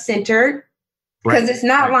Christ-centered because it's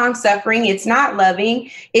not long-suffering. It's not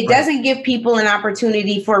loving. It doesn't give people an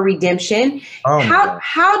opportunity for redemption.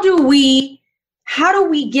 How do we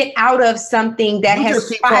get out of something that has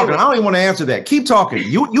keep talking. I don't even want to answer that. Keep talking.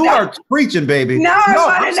 You are preaching, baby. I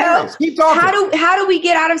want to know. Keep talking. How do we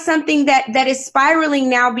get out of something that is spiraling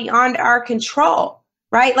now beyond our control,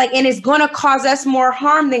 right? Like, and it's going to cause us more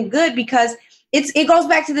harm than good because it goes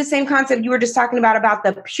back to the same concept you were just talking about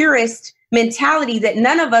the purist mentality that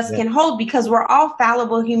none of us can hold because we're all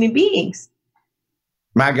fallible human beings.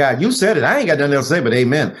 My God, you said it. I ain't got nothing else to say but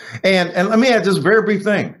amen. And let me add this very brief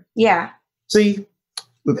thing. Yeah. See,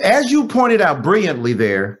 as you pointed out brilliantly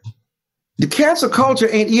there, the cancel culture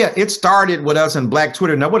it started with us in Black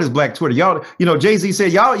Twitter. Now, what is Black Twitter? Y'all, Jay-Z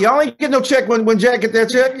said, y'all ain't get no check when Jack get that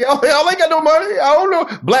check. Y'all ain't got no money. I don't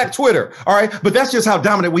know. Black Twitter. All right. But that's just how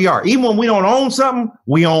dominant we are. Even when we don't own something,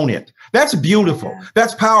 we own it. That's beautiful.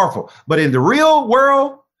 That's powerful. But in the real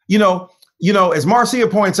world, as Marcia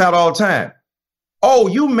points out all the time, oh,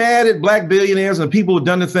 you mad at black billionaires and the people who've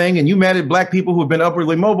done the thing, and you mad at black people who've been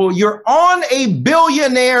upwardly mobile. You're on a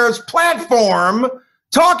billionaire's platform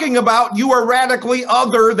talking about you are radically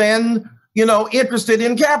other than, interested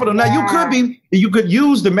in capital. Now, you could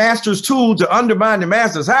use the master's tool to undermine the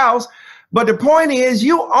master's house. But the point is,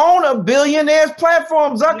 you own a billionaire's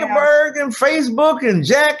platform, Zuckerberg and Facebook and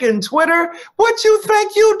Jack and Twitter. What you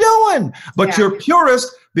think you doing? But you're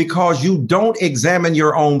purist because you don't examine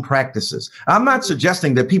your own practices. I'm not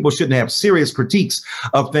suggesting that people shouldn't have serious critiques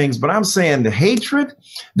of things, but I'm saying the hatred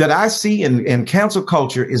that I see in cancel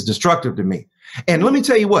culture is destructive to me. And let me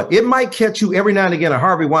tell you what, it might catch you every now and again, a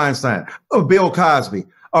Harvey Weinstein or Bill Cosby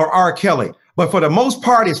or R. Kelly, but for the most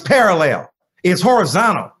part, it's parallel. It's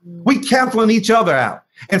horizontal. We canceling each other out.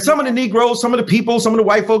 And some of the Negroes, some of the people, some of the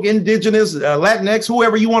white folk, indigenous, Latinx,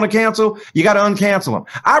 whoever you want to cancel, you got to uncancel them.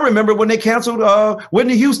 I remember when they canceled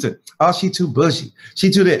Whitney Houston. Oh, she too bushy.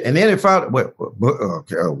 She too that. And then it found,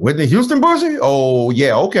 Whitney Houston bushy? Oh,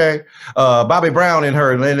 yeah, okay. Bobby Brown and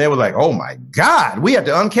her. And then they were like, oh, my God, we have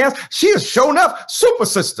to uncancel. She is showing up, super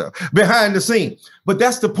sister behind the scene. But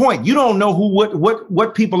that's the point. You don't know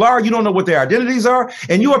what people are. You don't know what their identities are.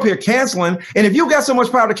 And you up here canceling. And if you got so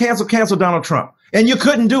much power to cancel Donald Trump. And you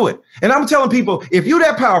couldn't do it. And I'm telling people, if you're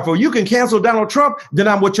that powerful, you can cancel Donald Trump, then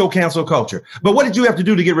I'm with your cancel culture. But what did you have to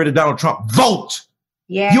do to get rid of Donald Trump? Vote.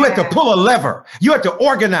 Yeah. You had to pull a lever. You had to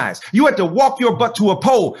organize. You had to walk your butt to a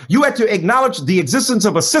poll. You had to acknowledge the existence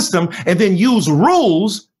of a system and then use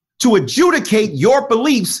rules to adjudicate your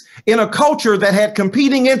beliefs in a culture that had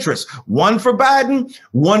competing interests, one for Biden,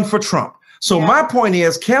 one for Trump. So my point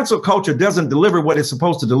is, cancel culture doesn't deliver what it's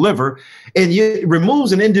supposed to deliver, and it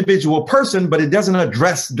removes an individual person, but it doesn't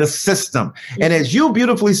address the system. And as you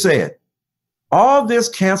beautifully said, all this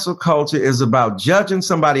cancel culture is about judging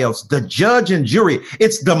somebody else, the judge and jury.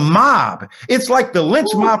 It's the mob. It's like the lynch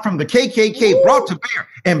mob from the KKK brought to bear.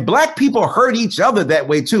 And Black people hurt each other that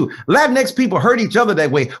way too. Latinx people hurt each other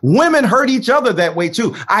that way. Women hurt each other that way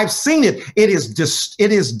too. I've seen it. It is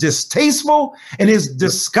distasteful and is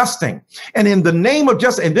disgusting. And in the name of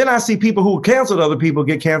justice, and then I see people who canceled other people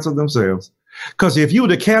get canceled themselves. Because if you were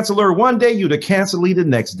the canceler one day, you're the cancelee the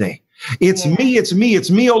next day. It's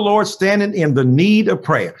me, oh Lord, standing in the need of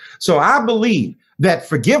prayer. So I believe that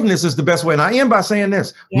forgiveness is the best way. And I end by saying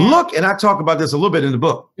this. Look, and I talk about this a little bit in the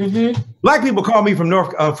book. Black people call me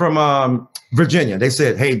from Virginia. They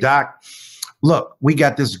said, hey, Doc, look, we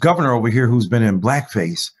got this governor over here who's been in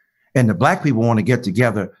blackface, and the Black people want to get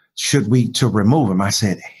together. Should we to remove him? I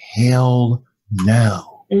said, hell no.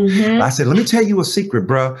 I said, let me tell you a secret,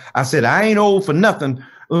 bro. I said, I ain't old for nothing.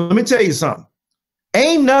 Let me tell you something.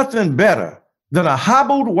 Ain't nothing better than a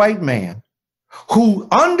hobbled white man who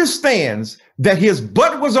understands that his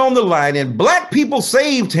butt was on the line and Black people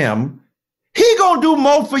saved him. He gonna do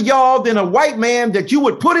more for y'all than a white man that you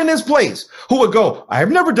would put in his place who would go,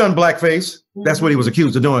 I've never done blackface. That's what he was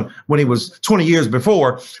accused of doing when he was 20 years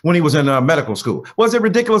before, when he was in medical school. Was it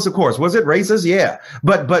ridiculous? Of course. Was it racist? Yeah.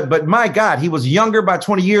 But my God, he was younger by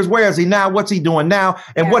 20 years. Where is he now? What's he doing now?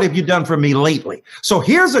 And what have you done for me lately? So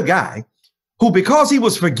here's a guy who, because he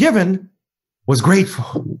was forgiven, was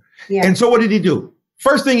grateful. And so what did he do?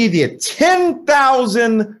 First thing he did,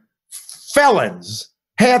 10,000 felons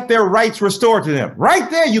had their rights restored to them. Right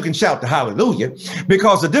there, you can shout the hallelujah,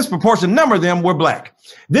 because a disproportionate number of them were Black.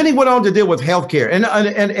 Then he went on to deal with healthcare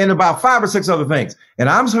and about 5 or 6 other things. And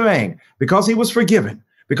I'm saying, because he was forgiven,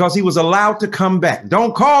 because he was allowed to come back.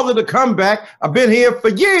 Don't call it a comeback. I've been here for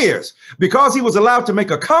years. Because he was allowed to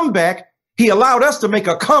make a comeback, he allowed us to make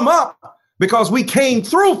a come up, because we came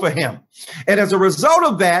through for him. And as a result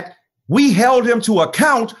of that, we held him to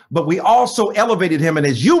account, but we also elevated him. And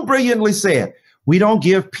as you brilliantly said, we don't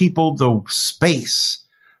give people the space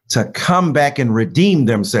to come back and redeem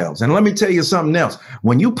themselves. And let me tell you something else.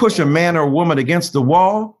 When you push a man or a woman against the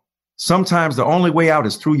wall, sometimes the only way out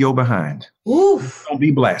is through your behind. Oof. Don't be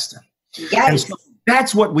blasting. Yes. So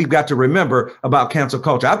that's what we've got to remember about cancel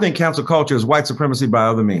culture. I think cancel culture is white supremacy by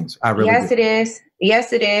other means. I really do. It is.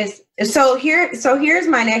 Yes, it is. So here's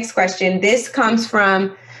my next question. This comes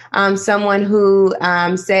from someone who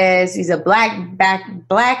says he's a Black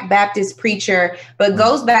Baptist preacher, but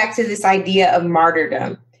goes back to this idea of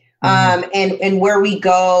martyrdom, and where we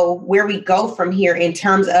go from here in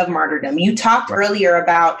terms of martyrdom. You talked earlier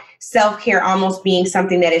about self-care almost being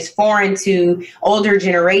something that is foreign to older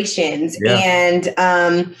generations, and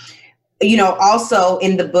also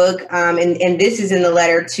in the book, and this is in the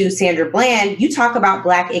letter to Sandra Bland, you talk about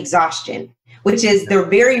Black exhaustion, which is the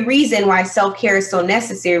very reason why self-care is so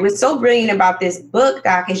necessary. What's so brilliant about this book,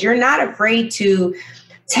 Doc, is you're not afraid to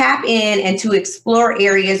tap in and to explore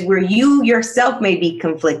areas where you yourself may be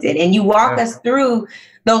conflicted. And you walk us through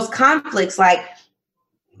those conflicts. Like,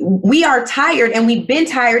 we are tired, and we've been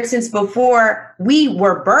tired since before we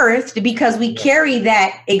were birthed, because we carry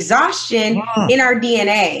that exhaustion in our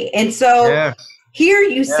DNA. And so here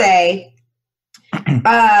you say,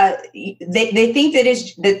 they think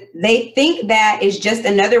that is just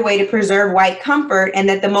another way to preserve white comfort, and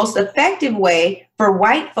that the most effective way for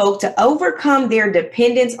white folk to overcome their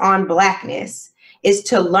dependence on Blackness is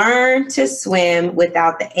to learn to swim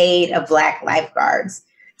without the aid of Black lifeguards.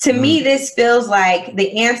 To me, this feels like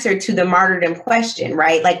the answer to the martyrdom question,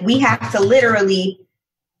 right? Like we have to literally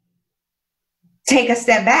take a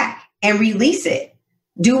step back and release it.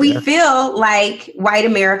 Do we feel like white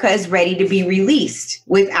America is ready to be released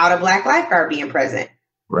without a Black lifeguard being present?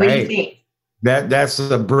 Right. What do you think? That's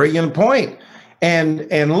a brilliant point.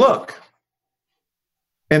 And look,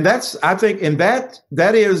 and I think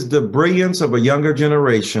that is the brilliance of a younger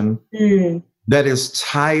generation that is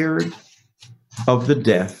tired of the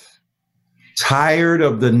death, tired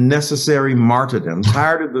of the necessary martyrdom,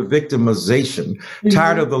 tired of the victimization,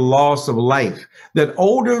 tired of the loss of life. That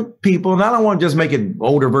older people, and I don't want to just make it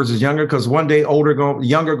older versus younger, because one day younger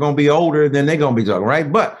going to be older, then they're going to be talking,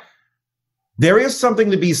 right? But there is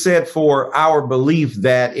something to be said for our belief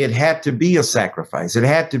that it had to be a sacrifice. It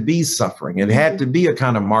had to be suffering. It had to be a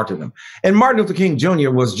kind of martyrdom. And Martin Luther King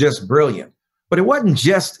Jr. was just brilliant, but it wasn't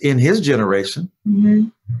just in his generation.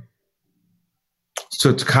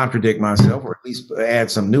 So to contradict myself, or at least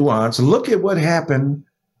add some nuance, look at what happened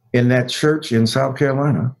in that church in South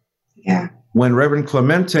Carolina. Yeah. When Reverend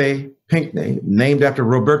Clemente Pinckney, named after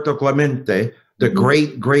Roberto Clemente, the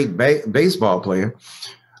great baseball player,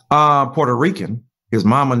 Puerto Rican, his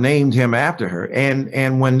mama named him after her.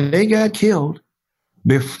 And when they got killed,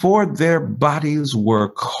 before their bodies were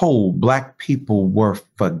cold, Black people were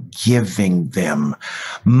forgiving them.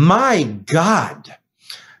 My God,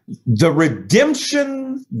 the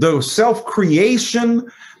redemption, the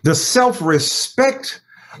self-creation, the self-respect,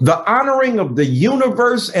 the honoring of the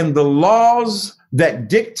universe and the laws that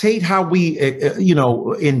dictate how we,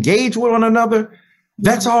 engage with one another.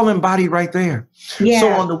 That's all embodied right there. Yeah. So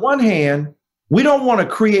on the one hand, we don't want to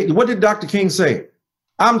create, what did Dr. King say?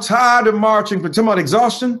 I'm tired of marching, but talking about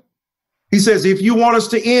exhaustion. He says, if you want us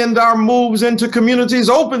to end our moves into communities,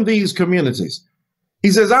 open these communities. He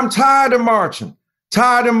says, I'm tired of marching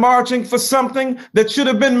for something that should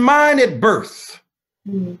have been mine at birth.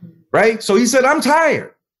 Right? So he said, I'm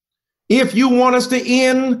tired. If you want us to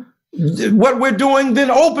end what we're doing, then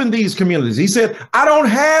open these communities. He said, I don't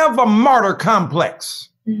have a martyr complex,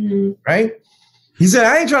 right? He said,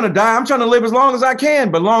 I ain't trying to die. I'm trying to live as long as I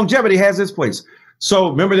can, but longevity has its place. So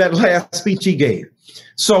remember that last speech he gave.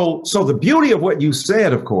 So the beauty of what you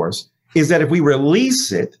said, of course, is that if we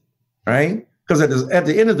release it, right? Because at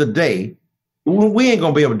the end of the day, we ain't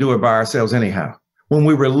going to be able to do it by ourselves anyhow. When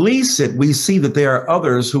we release it, we see that there are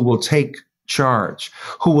others who will take charge,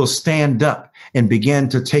 who will stand up and begin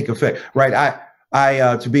to take effect, right?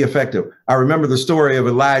 To be effective. I remember the story of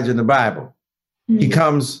Elijah in the Bible. He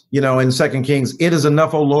comes, in 2 Kings, it is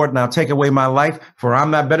enough, O Lord, now take away my life, for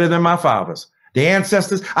I'm not better than my fathers. The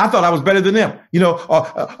ancestors, I thought I was better than them.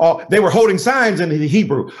 They were holding signs in the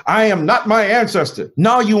Hebrew. I am not my ancestor.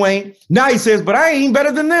 No, you ain't. Now he says, but I ain't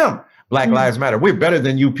better than them. Black Lives Matter. We're better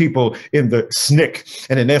than you people in the SNCC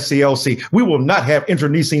and in SCLC. We will not have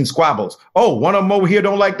internecine squabbles. Oh, one of them over here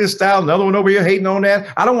don't like this style. Another one over here hating on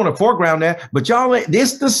that. I don't want to foreground that, but y'all,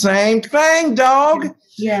 it's the same thing, dog.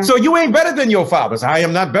 Yeah. So you ain't better than your fathers. I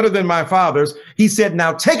am not better than my fathers. He said,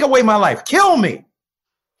 now take away my life. Kill me.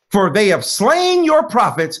 For they have slain your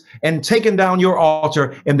prophets and taken down your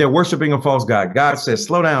altar, and they're worshiping a false god. God says,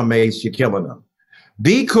 slow down, Mace. You're killing them.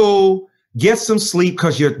 Be cool. Get some sleep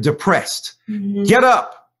because you're depressed. Get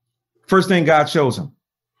up. First thing God shows him.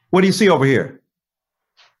 What do you see over here?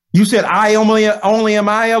 You said, I only am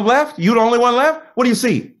I left? You the only one left? What do you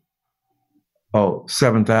see? Oh,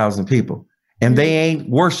 7,000 people. And they ain't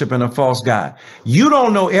worshiping a false god. You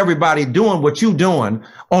don't know everybody doing what you doing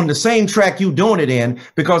on the same track you doing it in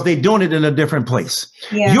because they doing it in a different place.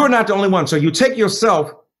 Yeah. You're not the only one. So you take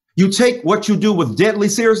what you do with deadly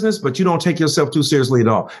seriousness, but you don't take yourself too seriously at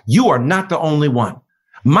all. You are not the only one.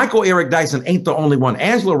 Michael Eric Dyson ain't the only one.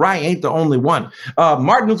 Angela Rye ain't the only one.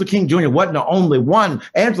 Martin Luther King Jr. wasn't the only one.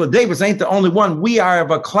 Angela Davis ain't the only one. We are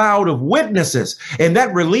of a cloud of witnesses, and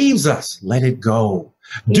that relieves us. Let it go.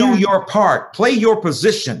 Do your part. Play your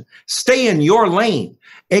position. Stay in your lane.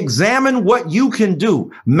 Examine what you can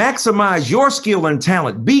do. Maximize your skill and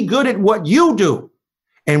talent. Be good at what you do.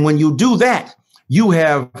 And when you do that, you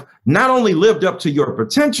have not only lived up to your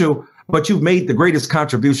potential, but you've made the greatest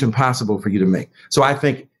contribution possible for you to make. So I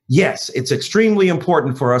think, yes, it's extremely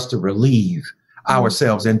important for us to relieve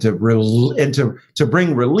ourselves and to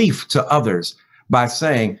bring relief to others by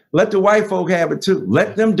saying, let the white folk have it too.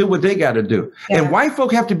 Let them do what they got to do. Yeah. And white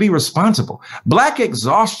folk have to be responsible. Black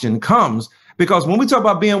exhaustion comes because when we talk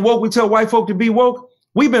about being woke, we tell white folk to be woke.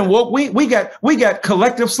 We've been woke. We got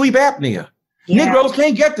collective sleep apnea. Yeah. Negroes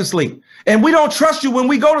can't get to sleep. And we don't trust you when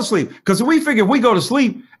we go to sleep. Because we figure if we go to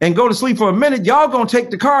sleep and go to sleep for a minute, y'all going to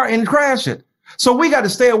take the car and crash it. So we got to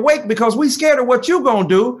stay awake because we scared of what you're going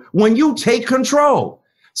to do when you take control.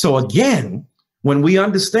 So again, when we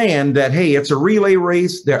understand that, hey, it's a relay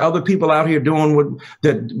race, there are other people out here doing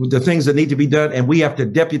the things that need to be done, and we have to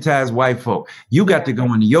deputize white folk. You got to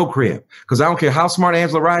go into your crib, because I don't care how smart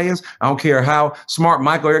Angela Rye is. I don't care how smart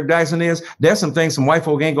Michael Eric Dyson is. There's some things some white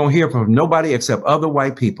folk ain't going to hear from nobody except other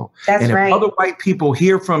white people. That's and if right. other white people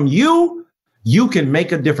hear from you, you can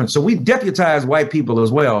make a difference. So we deputize white people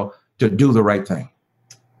as well to do the right thing.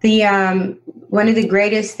 The one of the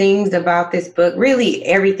greatest things about this book, really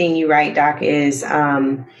everything you write, Doc, is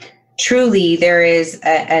truly there is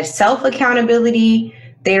a self accountability.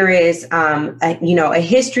 There is a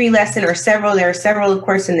history lesson or several. There are several, of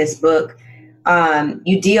course, in this book.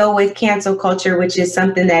 You deal with cancel culture, which is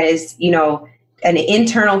something that is an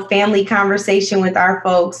internal family conversation with our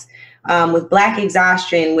folks, with Black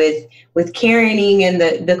exhaustion, with Karening and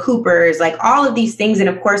the Coopers, like all of these things, and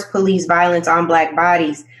of course, police violence on Black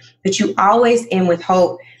bodies. But you always end with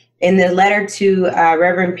hope. In the letter to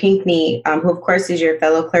Reverend Pinckney, who of course is your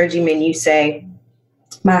fellow clergyman, you say,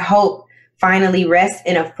 "My hope finally rests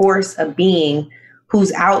in a force of being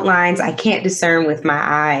whose outlines I can't discern with my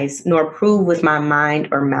eyes, nor prove with my mind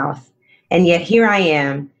or mouth. And yet here I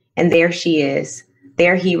am, and there she is,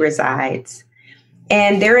 there he resides."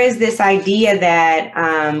 And there is this idea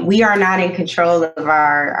that we are not in control of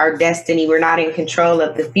our destiny. We're not in control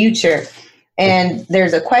of the future. And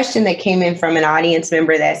there's a question that came in from an audience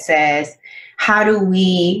member that says, how do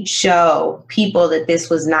we show people that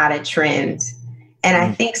this was not a trend? And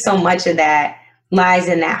I think so much of that lies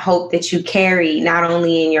in that hope that you carry, not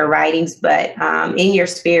only in your writings, but in your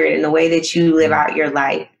spirit, in the way that you live out your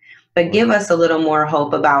life. But give us a little more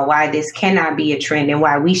hope about why this cannot be a trend and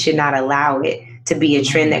why we should not allow it to be a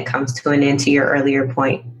trend that comes to an end, to your earlier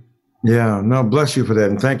point. Yeah, no, bless you for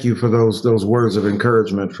that. And thank you for those words of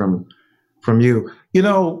encouragement from you.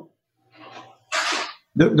 The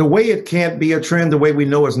way it can't be a trend, the way we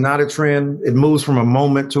know it's not a trend, it moves from a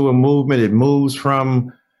moment to a movement. It moves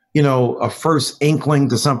from, a first inkling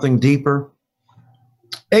to something deeper.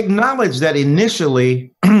 Acknowledge that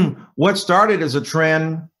initially what started as a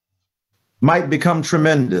trend might become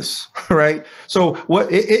tremendous, right? So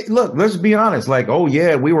look, let's be honest, like, oh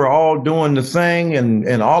yeah, we were all doing the thing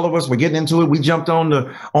and all of us were getting into it. We jumped on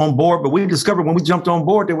board, but we discovered when we jumped on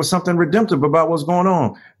board, there was something redemptive about what's going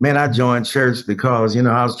on. Man, I joined church because,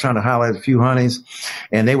 I was trying to holler at a few honeys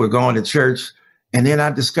and they were going to church. And then I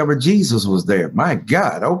discovered Jesus was there. My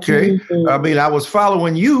God. Okay. Mm-hmm. I mean, I was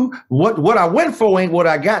following you. What I went for ain't what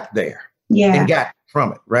I got there. Yeah. And got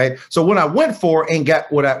from it, right? So what I went for ain't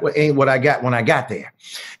what I got when I got there.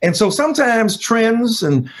 And so sometimes trends,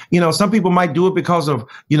 and some people might do it because of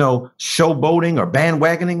showboating or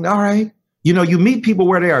bandwagoning. All right, you meet people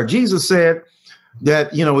where they are. Jesus said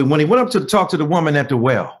that when he went up to talk to the woman at the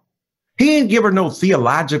well, he didn't give her no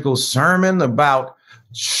theological sermon about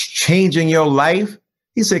changing your life.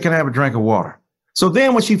 He said, "Can I have a drink of water?" So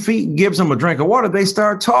then when she gives him a drink of water, they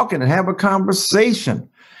start talking and have a conversation.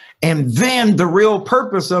 And then the real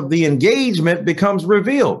purpose of the engagement becomes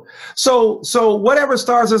revealed. So whatever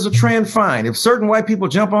starts as a trend, fine. If certain white people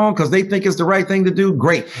jump on because they think it's the right thing to do,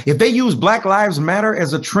 great. If they use Black Lives Matter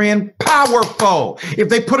as a trend, powerful. If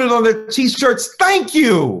they put it on their t-shirts, thank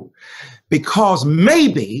you. Because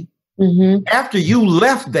maybe after you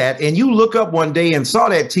left that and you look up one day and saw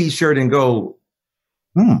that t-shirt and go,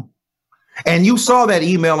 and you saw that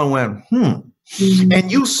email and went, and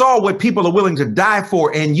you saw what people are willing to die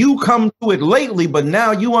for, and you come to it lately, but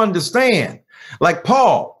now you understand, like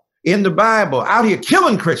Paul in the Bible out here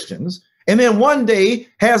killing Christians, and then one day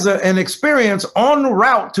has an experience en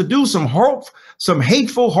route to do some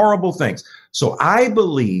hateful, horrible things. So I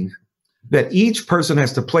believe that each person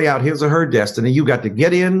has to play out his or her destiny. You got to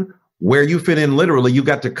get in where you fit in literally. You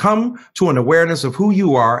got to come to an awareness of who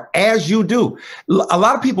you are as you do. A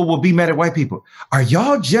lot of people will be mad at white people. Are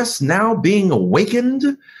y'all just now being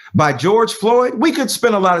awakened by George Floyd? We could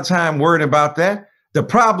spend a lot of time worrying about that. The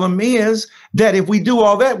problem is that if we do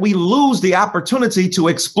all that, we lose the opportunity to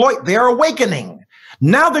exploit their awakening.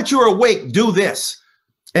 Now that you're awake, do this.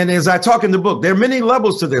 And as I talk in the book, there are many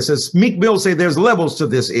levels to this. As Meek Mill say, there's levels to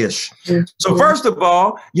this ish. So first of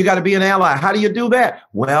all, you got to be an ally. How do you do that?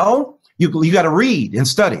 Well, you got to read and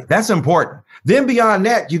study. That's important. Then beyond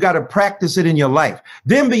that, you got to practice it in your life.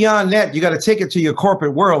 Then beyond that, you got to take it to your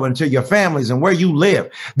corporate world and to your families and where you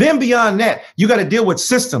live. Then beyond that, you got to deal with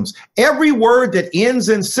systems. Every word that ends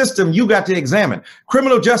in system, you got to examine.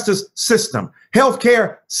 Criminal justice system,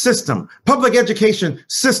 healthcare system, public education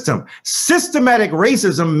system. Systematic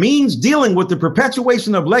racism means dealing with the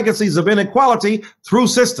perpetuation of legacies of inequality through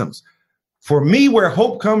systems. For me, where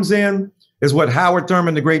hope comes in is what Howard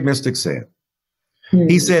Thurman, the great mystic, said.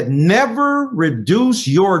 He said, never reduce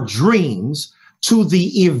your dreams to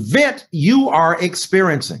the event you are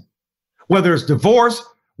experiencing, whether it's divorce,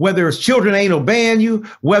 whether it's children ain't obeying you,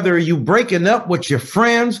 whether you breaking up with your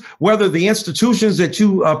friends, whether the institutions that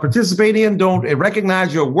you participate in don't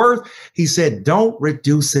recognize your worth. He said, don't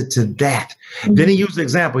reduce it to that. Then he used an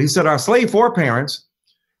example. He said, our slave foreparents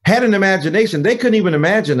had an imagination. They couldn't even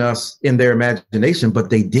imagine us in their imagination, but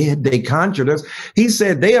they did. They conjured us. He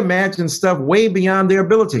said they imagined stuff way beyond their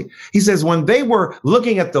ability. He says when they were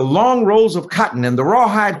looking at the long rolls of cotton and the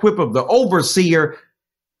rawhide whip of the overseer,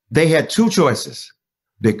 they had two choices: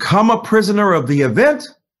 become a prisoner of the event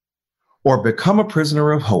or become a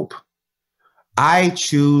prisoner of hope. I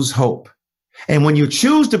choose hope. And when you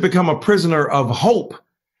choose to become a prisoner of hope,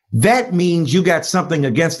 that means you got something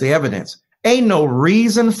against the evidence. Ain't no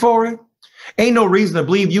reason for it. Ain't no reason to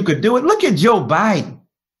believe you could do it. Look at Joe Biden.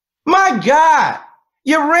 My God,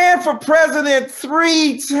 you ran for president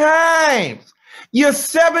 3 times. You're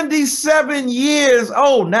 77 years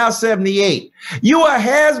old, now 78. You a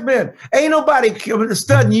has-been. Ain't nobody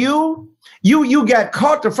studying you. You got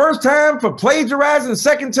caught the first time for plagiarizing.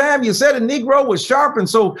 Second time, you said a Negro was sharp and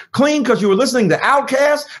so clean because you were listening to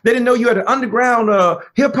Outkast. They didn't know you had an underground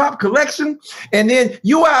hip hop collection. And then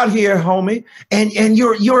you out here, homie, and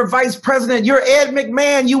you're vice president. You're Ed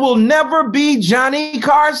McMahon. You will never be Johnny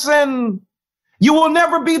Carson. You will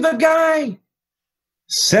never be the guy.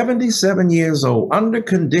 77 years old, under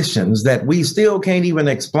conditions that we still can't even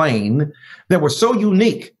explain, that were so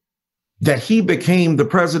unique that he became the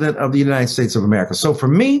president of the United States of America. So for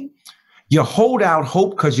me, you hold out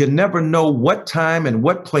hope because you never know what time and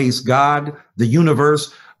what place God, the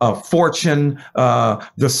universe, fortune,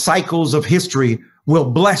 the cycles of history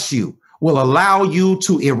will bless you, will allow you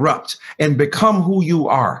to erupt and become who you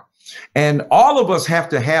are. And all of us have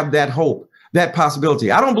to have that hope, that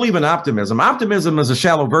possibility. I don't believe in optimism. Optimism is a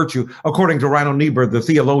shallow virtue, according to Reinhold Niebuhr, the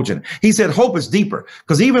theologian. He said hope is deeper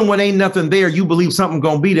because even when ain't nothing there, you believe something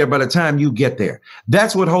going to be there by the time you get there.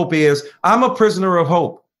 That's what hope is. I'm a prisoner of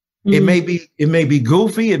hope. It may be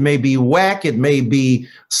goofy. It may be whack. It may be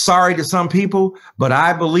sorry to some people, but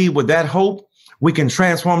I believe with that hope, we can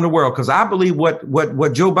transform the world because I believe what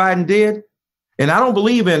Joe Biden did. And I don't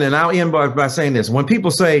believe in, and I'll end by saying this. When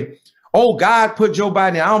people say, oh, God put Joe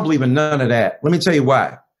Biden in, I don't believe in none of that. Let me tell you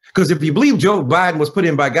why. Because if you believe Joe Biden was put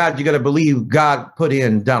in by God, you got to believe God put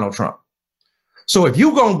in Donald Trump. So if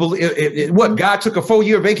you going to believe, what, God took a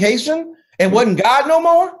 4-year vacation and wasn't God no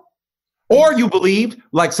more? Or you believed,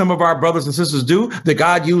 like some of our brothers and sisters do, that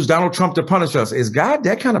God used Donald Trump to punish us. Is God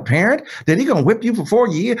that kind of parent that he going to whip you for 4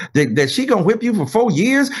 years, that she going to whip you for 4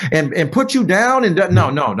 years and put you down? And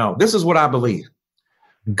no. This is what I believe.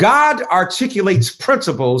 God articulates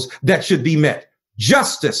principles that should be met: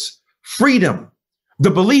 justice, freedom,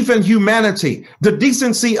 the belief in humanity, the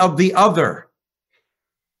decency of the other.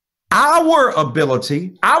 Our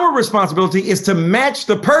ability, our responsibility is to match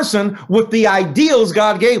the person with the ideals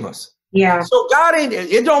God gave us. Yeah. So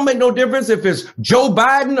it don't make no difference if it's Joe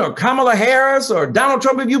Biden or Kamala Harris or Donald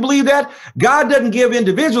Trump. If you believe that, God doesn't give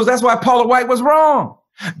individuals. That's why Paula White was wrong.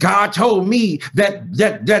 God told me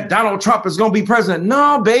that Donald Trump is going to be president.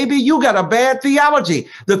 No, baby, you got a bad theology.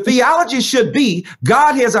 The theology should be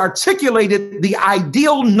God has articulated the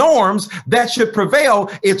ideal norms that should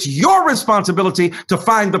prevail. It's your responsibility to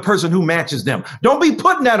find the person who matches them. Don't be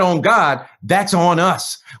putting that on God. That's on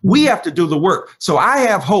us. We have to do the work. So I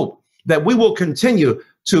have hope that we will continue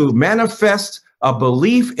to manifest a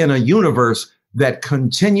belief in a universe that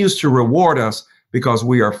continues to reward us, because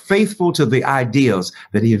we are faithful to the ideas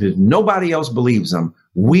that if nobody else believes them,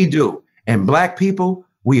 we do. And Black people,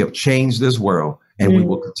 we have changed this world, and we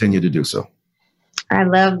will continue to do so. I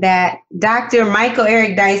love that. Dr. Michael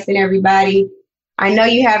Eric Dyson, everybody. I know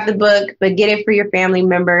you have the book, but get it for your family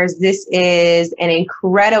members. This is an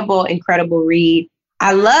incredible, incredible read.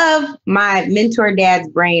 I love my mentor dad's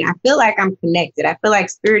brain. I feel like I'm connected. I feel like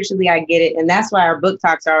spiritually I get it. And that's why our book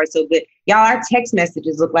talks are so good. Y'all, our text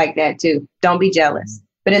messages look like that too. Don't be jealous.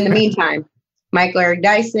 But in the meantime, Michael Eric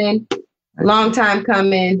Dyson, long time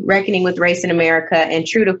coming, reckoning with race in America and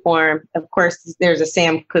true to form. Of course, there's a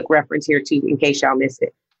Sam Cooke reference here too, in case y'all miss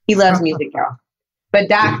it. He loves music, y'all. But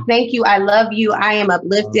Doc, thank you. I love you. I am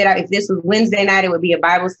uplifted. If this was Wednesday night, it would be a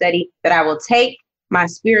Bible study that I will take my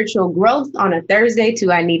spiritual growth on a Thursday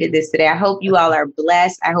too. I needed this today. I hope you all are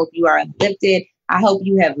blessed. I hope you are uplifted. I hope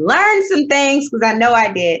you have learned some things, because I know I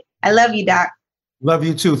did. I love you, Doc. Love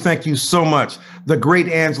you too. Thank you so much. The great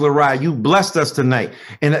Angela Rye, you blessed us tonight.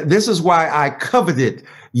 And this is why I coveted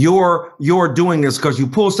your doing this, because you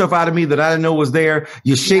pull stuff out of me that I didn't know was there.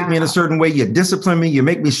 You shape me in a certain way. You discipline me. You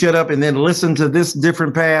make me shut up and then listen to this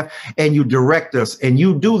different path, and you direct us. And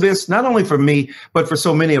you do this not only for me, but for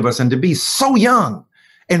so many of us. And to be so young.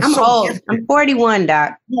 And I'm so old. gifted. I'm 41,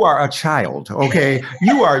 Doc. You are a child, okay?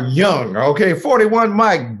 You are young, okay? 41,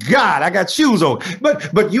 my God, I got shoes on.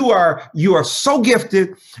 But you are so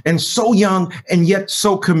gifted and so young and yet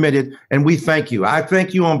so committed. And we thank you. I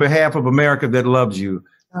thank you on behalf of America that loves you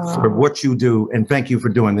for what you do. And thank you for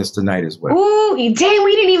doing this tonight as well. Ooh, dang,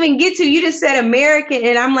 we didn't even get to, you just said American.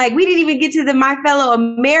 And I'm like, we didn't even get to the My Fellow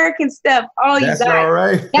American stuff. Oh, you That's guys. all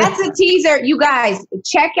right. That's a teaser. You guys,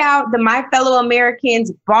 check out the My Fellow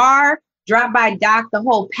Americans bar. Drop by Doc, the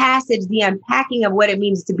whole passage, the unpacking of what it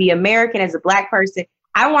means to be American as a Black person.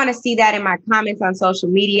 I want to see that in my comments on social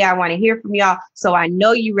media. I want to hear from y'all. So I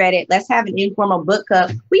know you read it. Let's have an informal book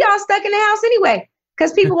club. We all stuck in the house anyway,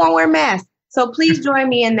 because people won't wear masks. So please join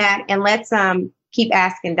me in that, and let's keep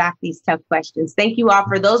asking Doc these tough questions. Thank you all.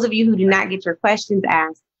 For those of you who do not get your questions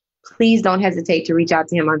asked, please don't hesitate to reach out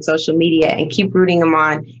to him on social media and keep rooting him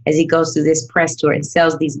on as he goes through this press tour and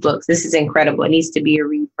sells these books. This is incredible. It needs to be a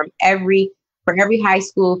read for every high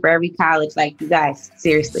school, for every college. Like, you guys,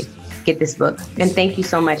 seriously, get this book. And thank you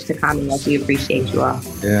so much to Commonwealth. We appreciate you all.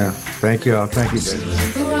 Yeah, thank you all. Thank you, baby.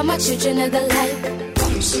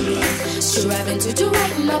 Striving to do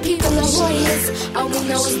right, my people are warriors. All we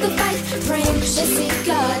know is the fight, praying to see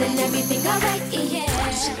God and everything alright, yeah.